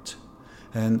art.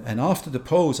 And after the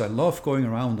pose, I love going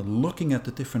around and looking at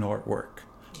the different artwork,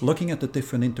 looking at the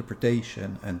different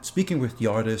interpretation and speaking with the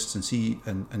artists and see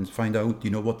and find out,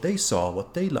 what they saw,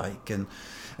 what they like. And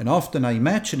often I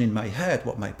imagine in my head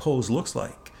what my pose looks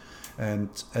like, and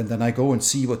then I go and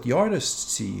see what the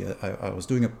artists see. I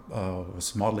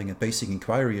was modeling at Basic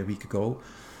Inquiry a week ago,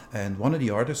 and one of the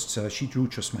artists she drew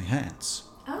just my hands.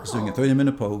 I was doing a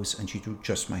 30-minute pose, and she drew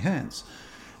just my hands,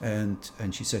 and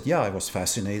she said, "Yeah, I was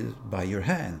fascinated by your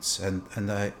hands." And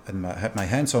I had my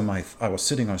hands on I was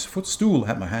sitting on a footstool,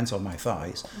 had my hands on my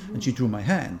thighs, and she drew my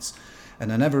hands,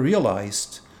 and I never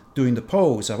realized. Doing the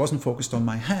pose, I wasn't focused on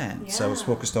my hands. I was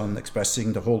focused on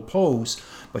expressing the whole pose,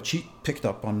 but she picked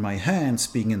up on my hands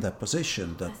being in that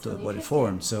position, what it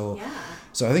formed. So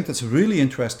I think that's really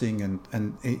interesting.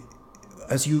 And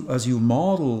as you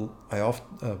model,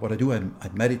 what I do, I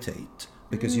meditate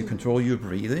because you control your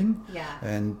breathing,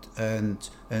 and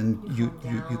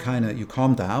you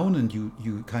calm down and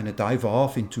you kind of dive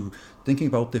off into thinking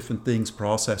about different things,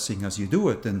 processing as you do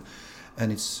it, and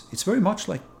it's very much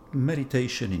like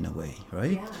meditation in a way,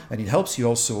 right? And it helps you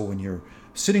also when you're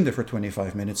sitting there for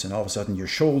 25 minutes and all of a sudden your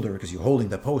shoulder, because you're holding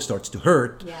the pose, starts to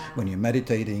hurt. When you're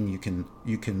meditating, you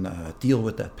can deal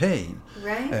with that pain,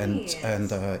 right? And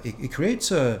it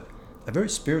creates a very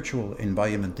spiritual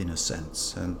environment in a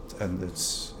sense, and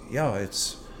it's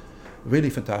really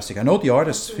fantastic. I know the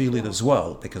artists feel it as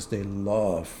well because they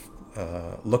love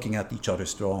looking at each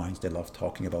other's drawings. They love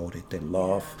talking about it. They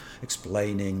love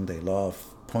explaining. They love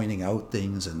pointing out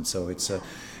things, and so it's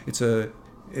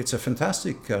a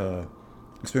fantastic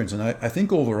experience. And I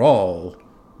think overall,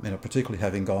 particularly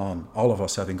all of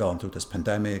us having gone through this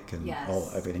pandemic and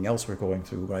everything else we're going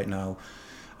through right now,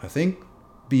 I think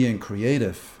being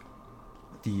creative,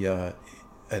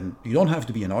 and you don't have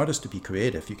to be an artist to be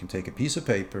creative. You can take a piece of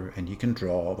paper and you can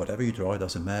draw whatever you draw. It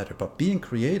doesn't matter. But being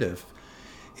creative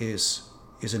is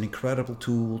an incredible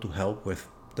tool to help with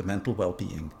the mental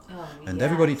well-being. And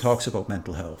everybody talks about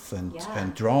mental health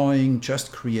and drawing,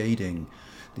 just creating.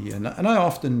 And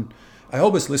I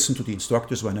always listen to the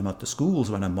instructors when I'm at the schools,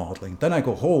 when I'm modeling. Then I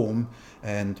go home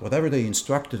and whatever they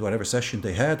instructed, whatever session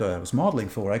they had I was modeling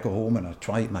for, I go home and I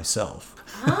try it myself.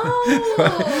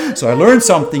 So I learn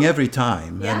something every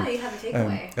time. You have a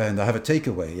takeaway. And I have a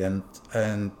takeaway.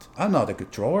 And I'm not a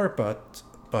good drawer, but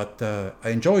but I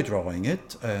enjoy drawing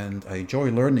it, and I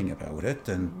enjoy learning about it,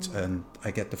 and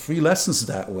I get the free lessons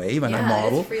that way when I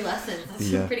model. Yeah, free lessons.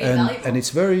 That's pretty valuable. And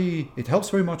it helps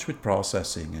very much with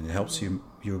processing, and it helps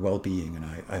your well-being. And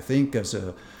I think as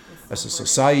a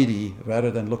society, rather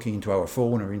than looking into our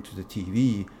phone or into the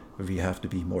TV, we have to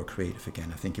be more creative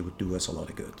again. I think it would do us a lot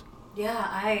of good. Yeah,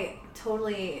 I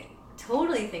totally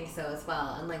think so as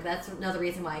well. And like that's another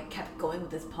reason why I kept going with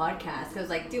this podcast. I was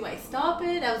like, do I stop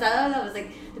it? I was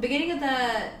like the beginning of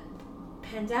the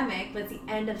pandemic was the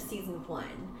end of season 1.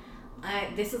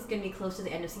 This is going to be close to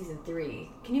the end of season 3.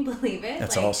 Can you believe it?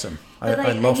 That's awesome. I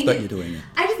love that you're doing it.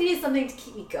 I just needed something to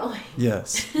keep me going.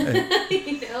 Yes.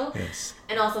 You know? Yes.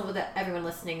 And also with everyone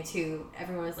listening too,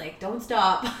 everyone was like, don't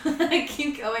stop.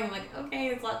 Keep going. I'm like, okay,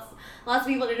 there's lots of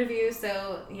people to interview,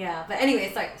 so yeah. But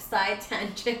anyway, sorry, side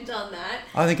tangent on that.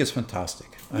 I think it's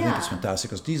fantastic. I think it's fantastic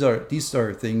because these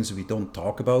are things we don't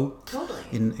talk about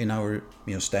in our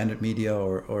standard media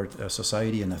or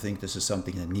society, and I think this is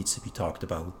something that needs to be talked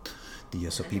about.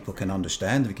 So people can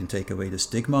understand. We can take away the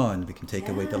stigma, and we can take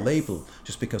away the label.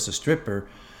 Just because a stripper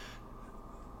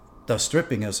does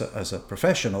stripping as a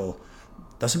professional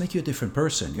doesn't make you a different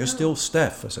person. You're still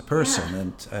Steph as a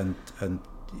person, and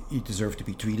you deserve to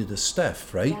be treated as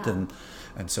Steph, right? Yeah.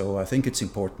 And so I think it's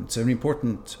important. It's an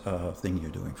important thing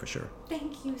you're doing for sure.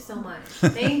 Thank you so much.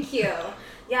 Thank you.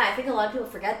 Yeah, I think a lot of people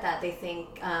forget that. They think,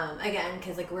 again,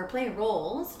 because like we're playing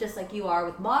roles, just like you are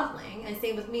with modeling, and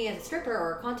same with me as a stripper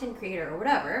or a content creator or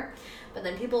whatever. But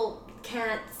then people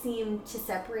can't seem to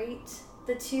separate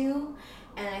the two.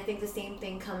 And I think the same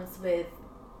thing comes with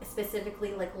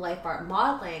specifically like life art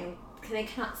modeling. They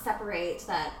cannot separate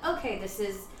that, okay, this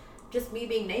is just me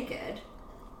being naked,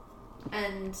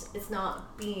 and it's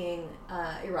not being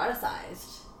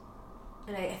eroticized.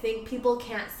 And I think people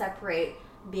can't separate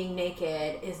being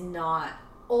naked is not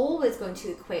always going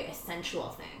to equate a sensual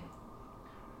thing.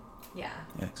 Yeah.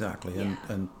 Yeah, exactly. Yeah.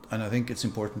 And I think it's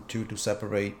important too to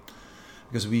separate,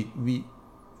 because we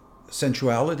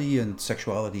sensuality and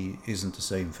sexuality isn't the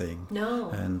same thing. No.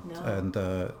 And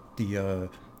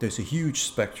there's a huge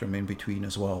spectrum in between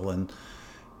as well.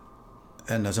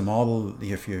 And as a model,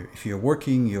 if you're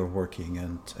working,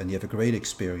 and you have a great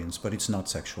experience, but it's not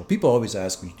sexual. People always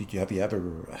ask me, have you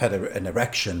ever had an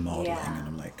erection modeling? Yeah. And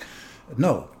I'm like,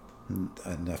 no.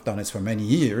 And I've done it for many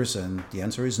years, and the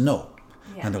answer is no.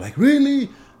 Yeah. And they're like, really?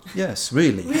 Yes,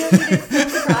 really. Really? They're so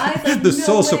surprised? Like, they're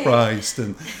so surprised,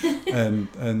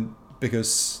 and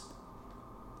because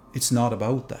it's not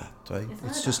about that, right?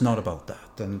 It's just not about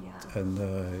that,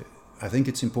 and I think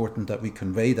it's important that we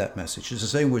convey that message. It's the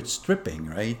same with stripping,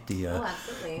 right?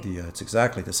 Absolutely. It's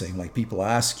exactly the same. Like people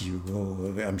ask you,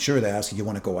 I'm sure they ask you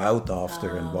want to go out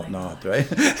after and whatnot, right?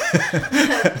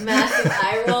 Massive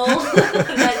eye roll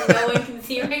that no one can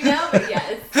see right now, but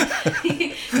yes,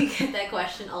 you get that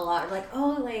question a lot. Like,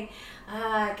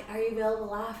 are you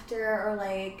available after, or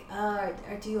like,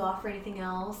 or do you offer anything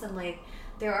else? And like,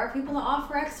 there are people that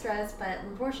offer extras, but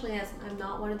unfortunately, I'm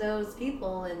not one of those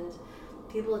people, and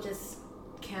people just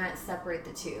can't separate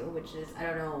the two, which is, I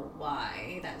don't know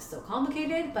why that's so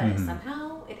complicated, but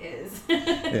somehow it is.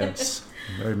 Yes,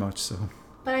 very much so.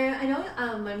 But I know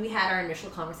when we had our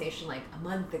initial conversation like a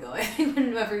month ago, I think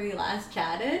whenever we last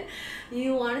chatted,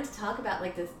 you wanted to talk about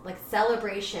like this like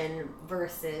celebration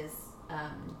versus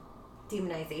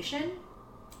demonization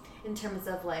in terms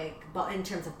of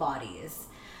bodies.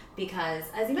 Because,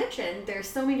 as you mentioned, there's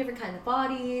so many different kinds of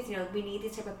bodies. You know, we need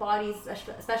these type of bodies,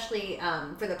 especially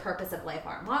for the purpose of life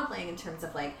art modeling. In terms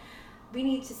of like, we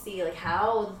need to see like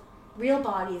how real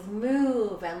bodies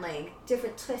move and like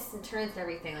different twists and turns and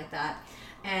everything like that.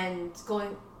 And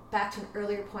going back to an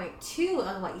earlier point too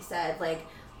on what you said, like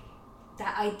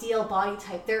that ideal body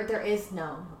type. There is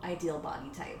no ideal body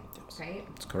type, right?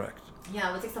 That's correct.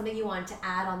 Yeah, was it something you wanted to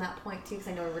add on that point too? Because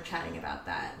I know we were chatting about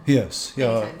that. Yes,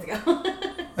 yeah. Times ago.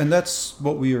 And that's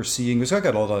what we are seeing. Because I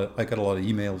got a lot of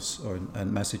emails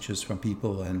and messages from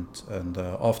people, and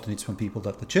often it's from people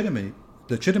that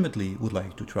legitimately would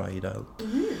like to try it out.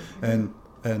 Mm-hmm.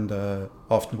 And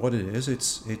often what it is,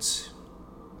 it's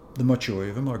the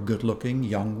majority of them are good-looking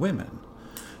young women,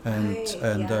 and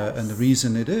the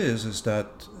reason it is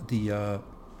that the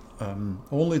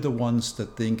only the ones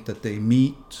that think that they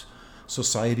meet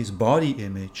society's body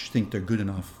image think they're good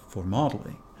enough for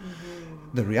modeling.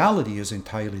 Mm-hmm. The reality is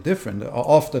entirely different.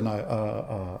 Often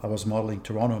I was modeling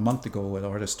Toronto a month ago at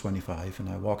Artist 25, and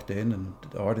I walked in and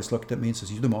the artist looked at me and says,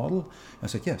 "You the model?" I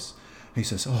said, "Yes." He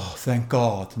says, "Oh, thank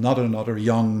God, not another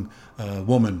young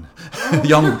woman,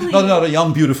 not another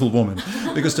young beautiful woman,"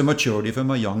 because the majority of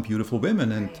them are young beautiful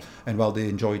women, and while they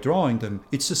enjoy drawing them,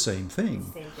 it's the same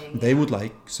thing. They would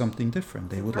like something different.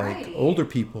 They would like older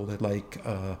people. They like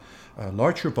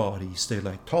larger bodies. They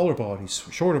like taller bodies,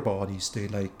 shorter bodies. They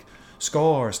like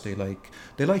scars. They like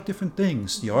different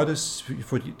things. The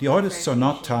artists are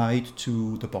not tied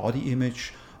to the body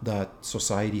image that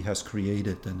society has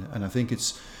created, and I think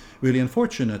it's really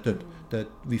unfortunate that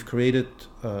we've created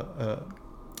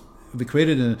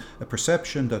a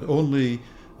perception that only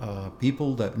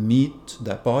people that meet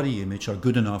that body image are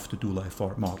good enough to do life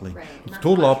art modeling. Right. The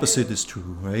total opposite is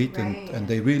true, right? And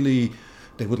they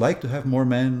would like to have more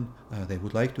men. They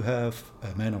would like to have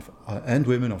men and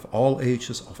women of all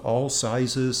ages, of all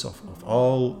sizes, of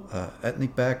all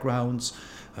ethnic backgrounds,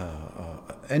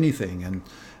 anything.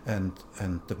 And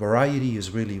the variety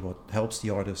is really what helps the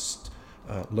artist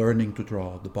learning to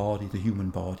draw the body, the human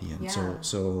body. And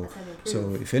so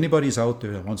if anybody's out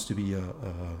there that wants to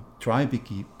try and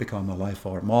become a life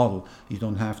art model, you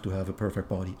don't have to have a perfect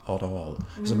body at all.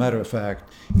 As a matter of fact,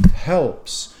 it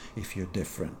helps if you're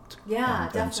different. Yeah,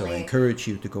 definitely. And so I encourage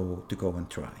you to go and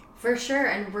try. For sure,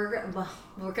 and we're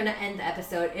gonna end the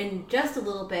episode in just a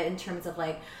little bit in terms of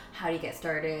like how do you get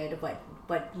started, what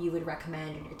you would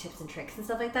recommend, and your tips and tricks and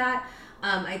stuff like that.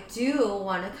 I do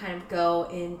want to kind of go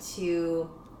into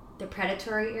the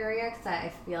predatory area because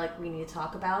I feel like we need to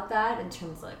talk about that in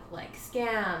terms of like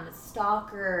scams,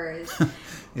 stalkers,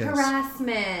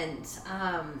 harassment,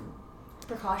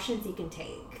 precautions you can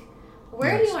take.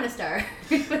 Where do you want to start?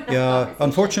 Yeah,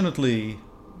 unfortunately,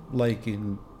 like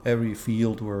in every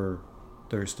field where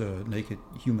there's the naked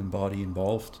human body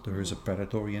involved, there is a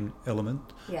predatory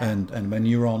element. And when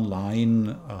you're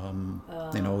online,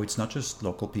 it's not just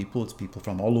local people, it's people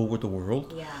from all over the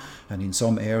world. And in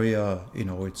some area,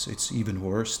 it's even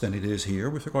worse than it is here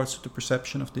with regards to the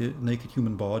perception of the naked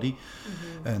human body.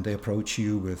 And they approach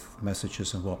you with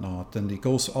messages and whatnot, and it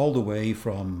goes all the way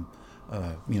from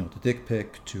the dick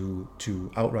pic to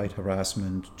outright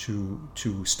harassment to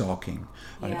stalking.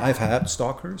 I've had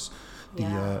stalkers,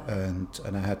 and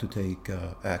I had to take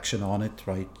action on it,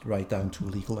 right down to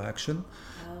legal action.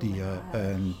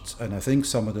 And I think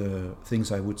some of the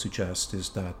things I would suggest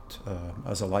is that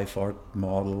as a life art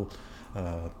model,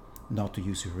 not to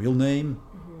use your real name,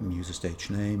 use a stage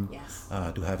name,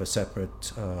 to have a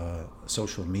separate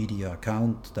social media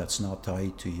account that's not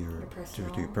tied to your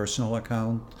personal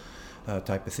account.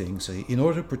 Type of thing. So in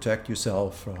order to protect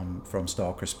yourself from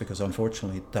stalkers, because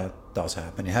unfortunately that does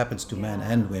happen. It happens to men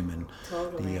and women.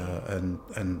 Totally. And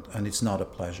it's not a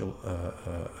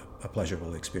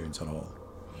pleasurable experience at all.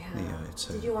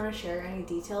 Did you want to share any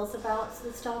details about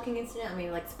the stalking incident? I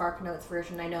mean, like SparkNotes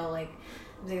version. I know like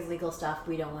there's legal stuff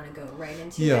we don't want to go right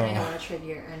into, and I don't want to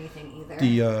trivia or anything either.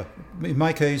 In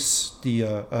my case,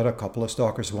 I had a couple of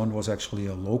stalkers. One was actually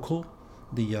a local.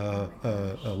 A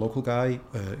local guy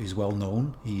is well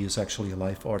known. He is actually a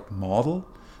life art model.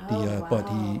 But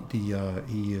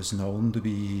he is known to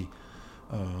be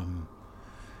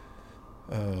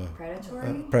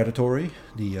predatory.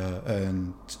 I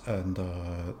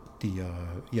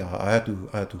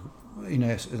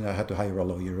had to hire a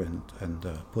lawyer and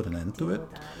put an end to it.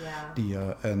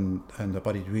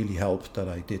 But it really helped that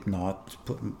I did not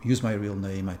use my real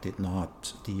name. I did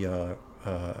not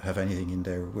have anything in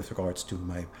there with regards to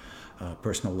my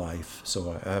personal life.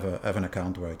 So I have an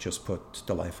account where I just put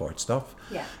the life art stuff.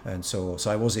 And so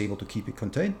I was able to keep it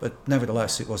contained, but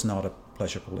nevertheless it was not a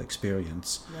pleasurable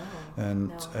experience.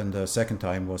 And the second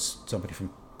time was somebody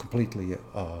from completely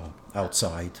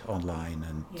outside online,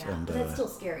 and but that's still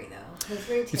scary though. It's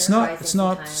very terrifying.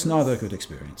 It's not a good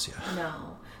experience.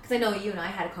 No. I know you and I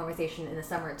had a conversation in the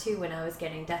summer too when I was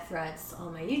getting death threats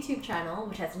on my YouTube channel,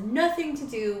 which has nothing to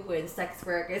do with sex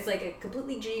work. It's like a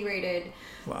completely G-rated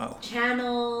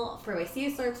channel for my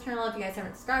Ceosorps channel. If you guys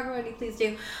haven't subscribed already, please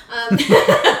do.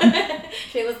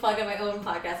 Shameless plug on my own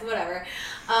podcast, whatever.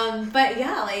 But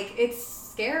yeah, like it's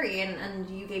scary, and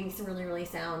you gave me some really, really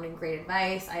sound and great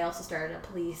advice. I also started a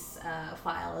police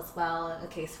file as well, a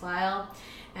case file.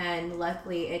 And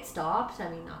luckily it stopped. I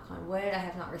mean, knock on wood, I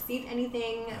have not received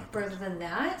anything further than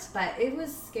that, but it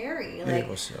was scary. It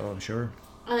was, I'm sure.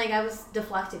 Like, I was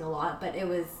deflecting a lot, but it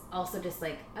was also just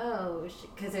like,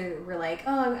 because they were like,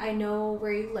 I know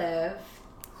where you live.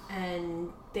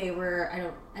 And they were,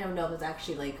 I don't know if it was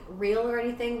actually like real or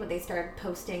anything, but they started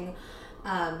posting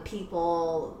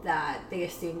people that they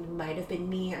assumed might have been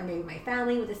me or maybe my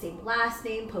family with the same last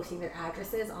name, posting their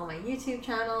addresses on my YouTube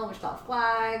channel, which got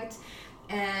flagged.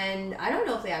 And I don't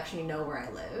know if they actually know where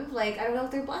I live. Like, I don't know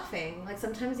if they're bluffing. Like,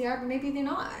 sometimes they are, but maybe they're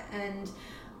not. And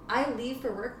I leave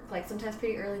for work like sometimes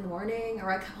pretty early in the morning, or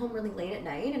I come home really late at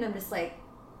night, and I'm just like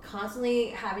constantly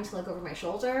having to look over my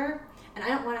shoulder, and I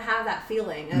don't want to have that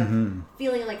feeling of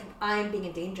feeling like I'm being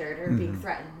endangered or being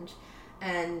threatened,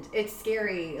 and it's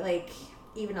scary. Like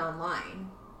even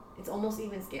online, it's almost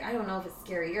even scary. I don't know if it's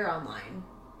scarier online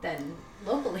than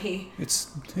locally.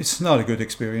 It's not a good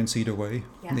experience either way.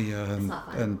 Yeah, it's not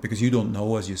fun. And because you don't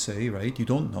know, as you say, right? You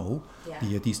don't know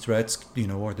these threats.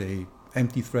 Are they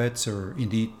empty threats, or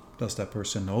indeed does that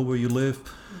person know where you live?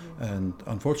 And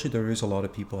unfortunately, there is a lot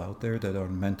of people out there that are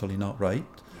mentally not right.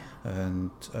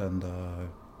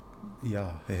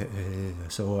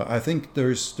 So I think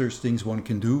there's things one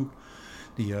can do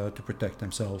to protect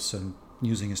themselves, and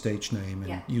using a stage name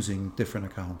and using different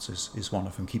accounts is one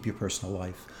of them. Keep your personal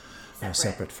life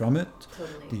separate from it.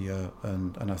 Totally.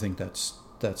 And I think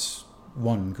that's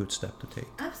one good step to take.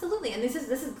 Absolutely, and this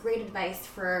is great advice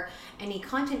for any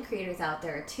content creators out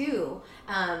there too.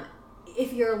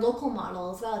 If you're a local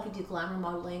model as well, if you do glamour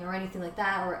modeling or anything like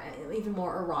that, or even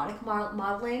more erotic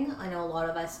modeling, I know a lot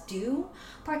of us do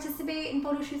participate in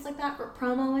photo shoots like that for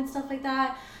promo and stuff like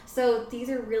that. So these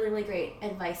are really, really great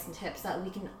advice and tips that we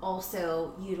can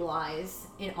also utilize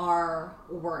in our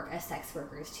work as sex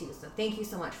workers too. So thank you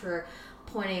so much for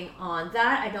pointing on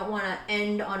that. I don't want to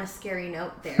end on a scary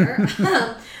note there.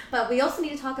 But we also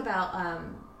need to talk about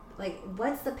like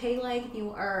what's the pay like, if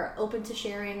you are open to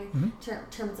sharing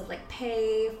terms of like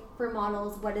pay for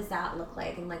models. What does that look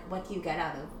like, and like what do you get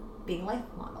out of being a life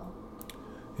model?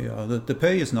 Yeah, the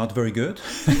pay is not very good.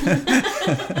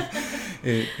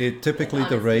 It typically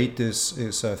the rate is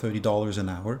 $30 an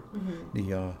hour.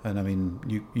 And I mean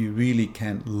you really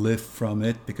can't live from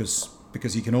it because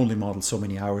you can only model so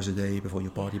many hours a day before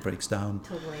your body breaks down.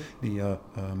 Totally.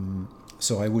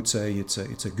 So I would say it's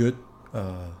a good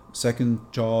second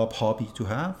job, hobby to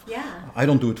have. Yeah. I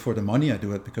don't do it for the money. I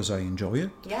do it because I enjoy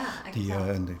it. Yeah.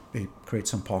 And it creates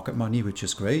some pocket money, which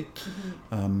is great.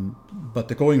 But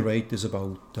the going rate is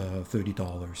about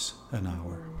 $30 an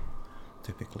hour,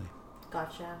 typically.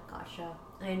 Gotcha.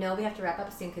 And I know we have to wrap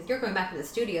up soon because you're going back to the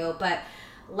studio, but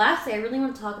lastly, I really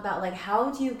want to talk about like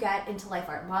how do you get into life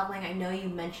art modeling? I know you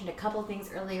mentioned a couple of things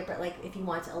earlier, but like if you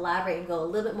want to elaborate and go a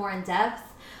little bit more in depth,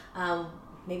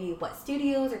 maybe what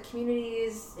studios or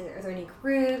communities, are there any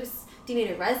groups? Do you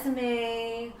need a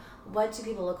resume? What do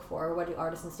people look for? What do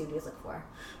artists and studios look for?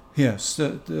 Yes,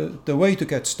 the way to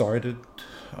get started,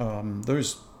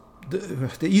 there's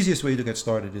the easiest way to get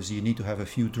started is you need to have a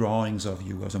few drawings of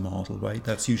you as a model, right?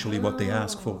 That's usually what they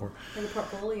ask for. Like a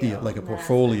portfolio. Like a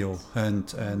portfolio.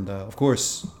 And of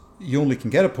course, you only can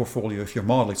get a portfolio if you're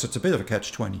modeling, so it's a bit of a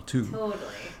catch-22. Totally.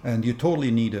 And you totally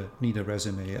need a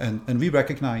resume. And we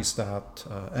recognize that,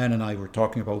 Anne and I were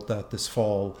talking about that this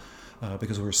fall,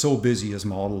 because we're so busy as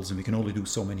models and we can only do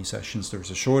so many sessions. There's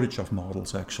a shortage of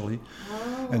models, actually.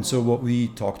 And so what we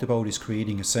talked about is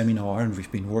creating a seminar, and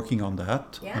we've been working on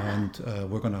that. And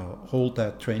we're going to hold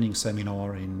that training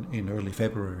seminar in early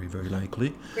February, very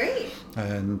likely. Great.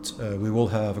 And we will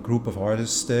have a group of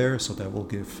artists there, so that will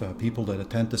give people that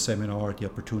attend the seminar the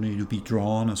opportunity to be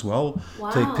drawn as well.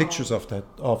 Wow. Take pictures of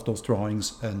those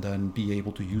drawings, and then be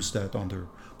able to use that on their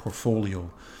portfolio.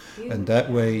 And that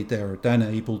way they're then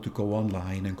able to go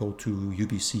online and go to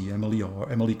UBC,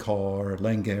 Emily Carr,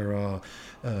 Langara,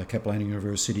 Kaplan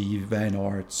University, Van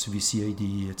Arts,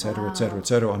 VCAD,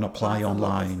 etc., and apply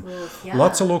online.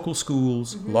 Lots of local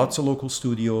schools, lots of local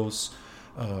studios,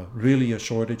 really a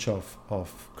shortage of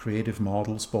creative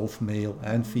models, both male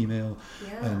and female.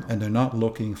 And they're not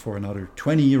looking for another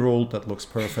 20-year-old that looks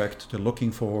perfect. They're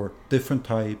looking for different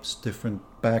types, different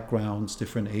backgrounds,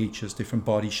 different ages, different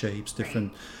body shapes,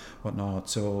 different whatnot.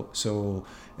 So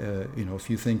if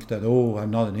you think that,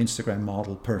 I'm not an Instagram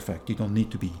model, perfect, you don't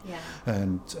need to be.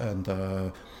 And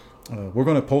we're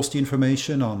going to post the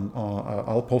information on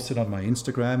I'll post it on my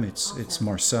Instagram. It's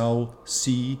Marcel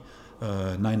C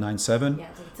 997. Yeah,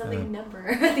 it's like something number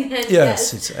at the end.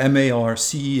 Yes, it's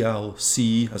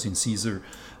MARCELC as in Caesar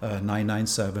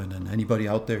 997. And anybody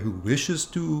out there who wishes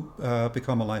to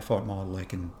become a life art model, I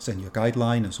can send you a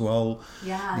guideline as well.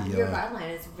 Yeah, your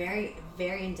guideline is very,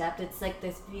 very in depth. It's like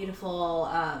this beautiful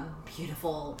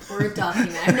Word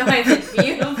document. I know I said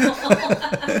beautiful.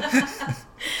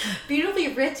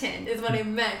 Beautifully written is what I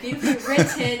meant. Beautifully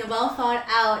written, well thought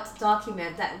out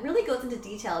document that really goes into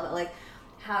detail about like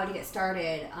how to get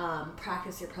started,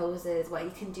 practice your poses, what you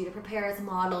can do to prepare as a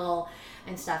model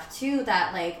and stuff too,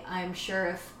 that like I'm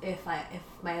sure if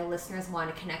my listeners want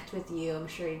to connect with you, I'm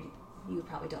sure you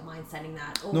probably don't mind sending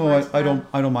that over. No,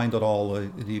 I don't mind at all.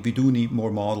 If we do need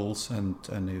more models, and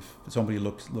if somebody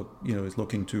is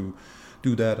looking to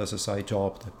do that as a side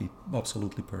job, that'd be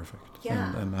absolutely perfect. Yeah.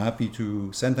 And I'm happy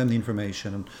to send them the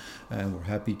information, and we're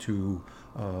happy to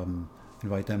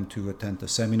invite them to attend the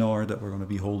seminar that we're going to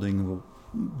be holding.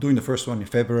 Doing the first one in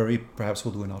February, perhaps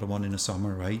we'll do another one in the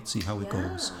summer, right? See how it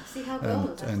goes. See how it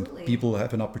goes, absolutely. And people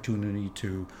have an opportunity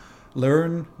to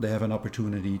learn, they have an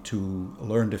opportunity to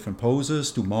learn different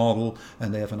poses, to model,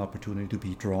 and they have an opportunity to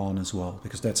be drawn as well,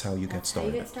 because that's how you get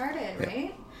started. That's how you get started,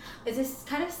 right? Is this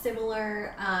kind of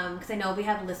similar, because I know we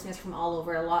have listeners from all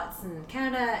over, lots in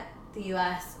Canada, the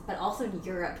US, but also in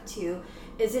Europe too.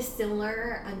 Is this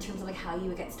similar in terms of like how you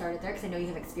would get started there? Because I know you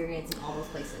have experience in all those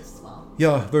places as well.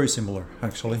 Yeah, very similar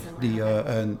actually. If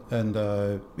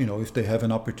they have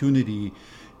an opportunity,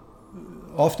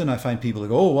 often I find people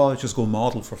like, oh, well, I just go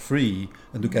model for free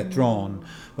and to get drawn.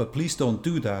 But please don't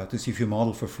do that, because if you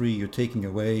model for free, you're taking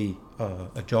away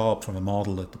a job from a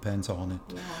model that depends on it.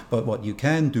 Yeah. But what you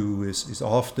can do is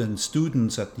often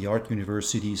students at the art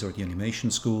universities or the animation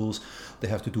schools, they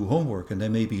have to do homework, and they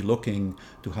may be looking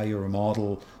to hire a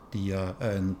model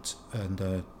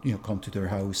come to their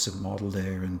house and model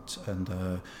there,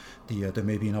 there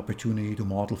may be an opportunity to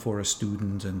model for a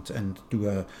student and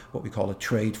do what we call a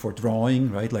trade for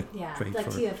drawing, right? Like trade like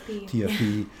for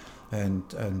TFP.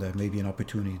 and there may be an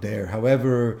opportunity there.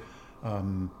 However,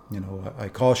 I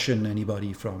caution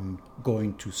anybody from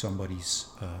going to somebody's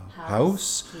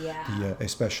house,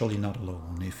 especially not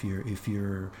alone. If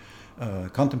you're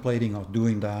contemplating on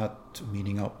doing that,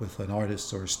 meeting up with an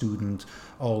artist or a student,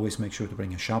 always make sure to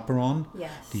bring a chaperone.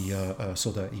 Yes.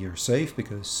 So that you're safe,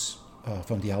 because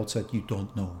from the outset you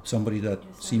don't know. Somebody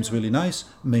that seems really nice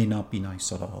may not be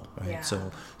nice at all, right? Yeah.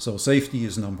 So safety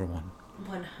is number one.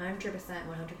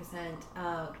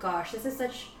 100%. Gosh, this is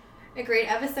such a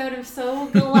great episode. I'm so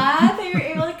glad that you're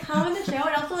able to come on the show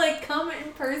and also like come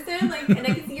in person, like, and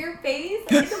I can see your face.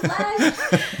 Like, it's a blush.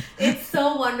 It's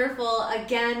so wonderful.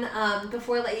 Again,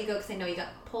 before I let you go, because I know you got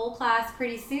pole class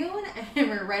pretty soon, and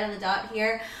we're right on the dot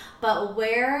here. But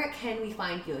where can we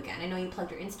find you again? I know you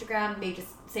plugged your Instagram. Maybe just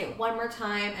say it one more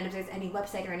time. And if there's any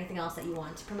website or anything else that you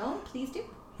want to promote, please do.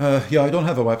 I don't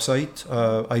have a website.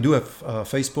 I do have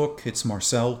Facebook. It's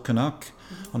Marcel Canuck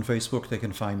on Facebook. They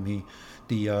can find me.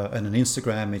 And on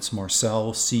Instagram, it's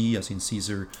Marcel C as in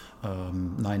Caesar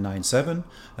 997.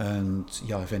 And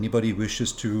if anybody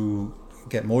wishes to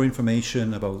get more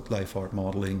information about life art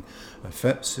modeling,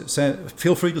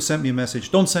 feel free to send me a message.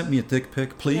 Don't send me a dick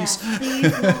pic, please. Yes,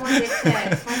 please, no more dick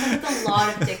pics. That's a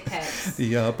lot of dick pics.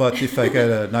 Yeah, but if I get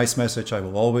a nice message, I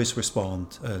will always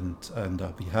respond, and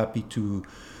I'll be happy to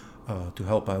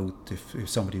help out if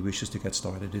somebody wishes to get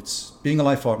started. Being a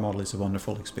life art model is a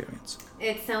wonderful experience.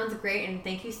 It sounds great, and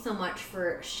thank you so much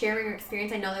for sharing your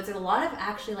experience. I know there's a lot of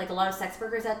sex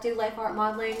workers that do life art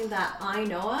modeling that I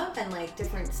know of, and like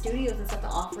different studios and stuff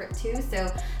that offer it too.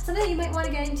 So something that you might want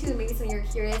to get into, maybe something you're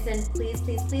curious in, please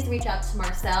reach out to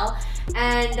Marcel.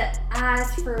 And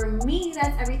as for me,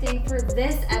 that's everything for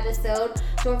this episode.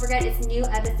 Don't forget, it's new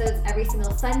episodes every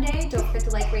single Sunday. Don't forget to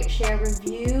like, rate, share,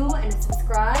 review, and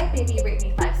subscribe. Maybe rate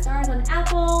me 5 stars on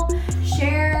Apple,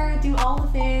 share, do all the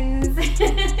things.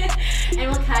 And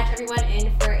we'll catch everyone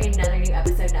in for another new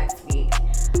episode next week.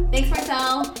 Thanks,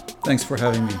 Marcel. Thanks for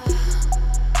having me.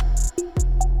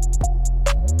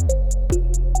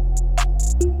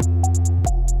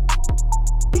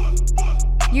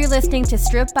 You're listening to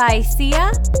Strip by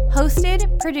Sia,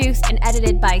 hosted, produced, and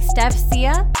edited by Steph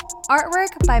Sia.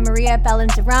 Artwork by Maria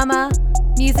Bellandirama,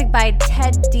 music by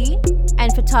Ted D,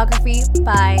 and photography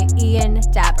by Ian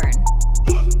Dabburn.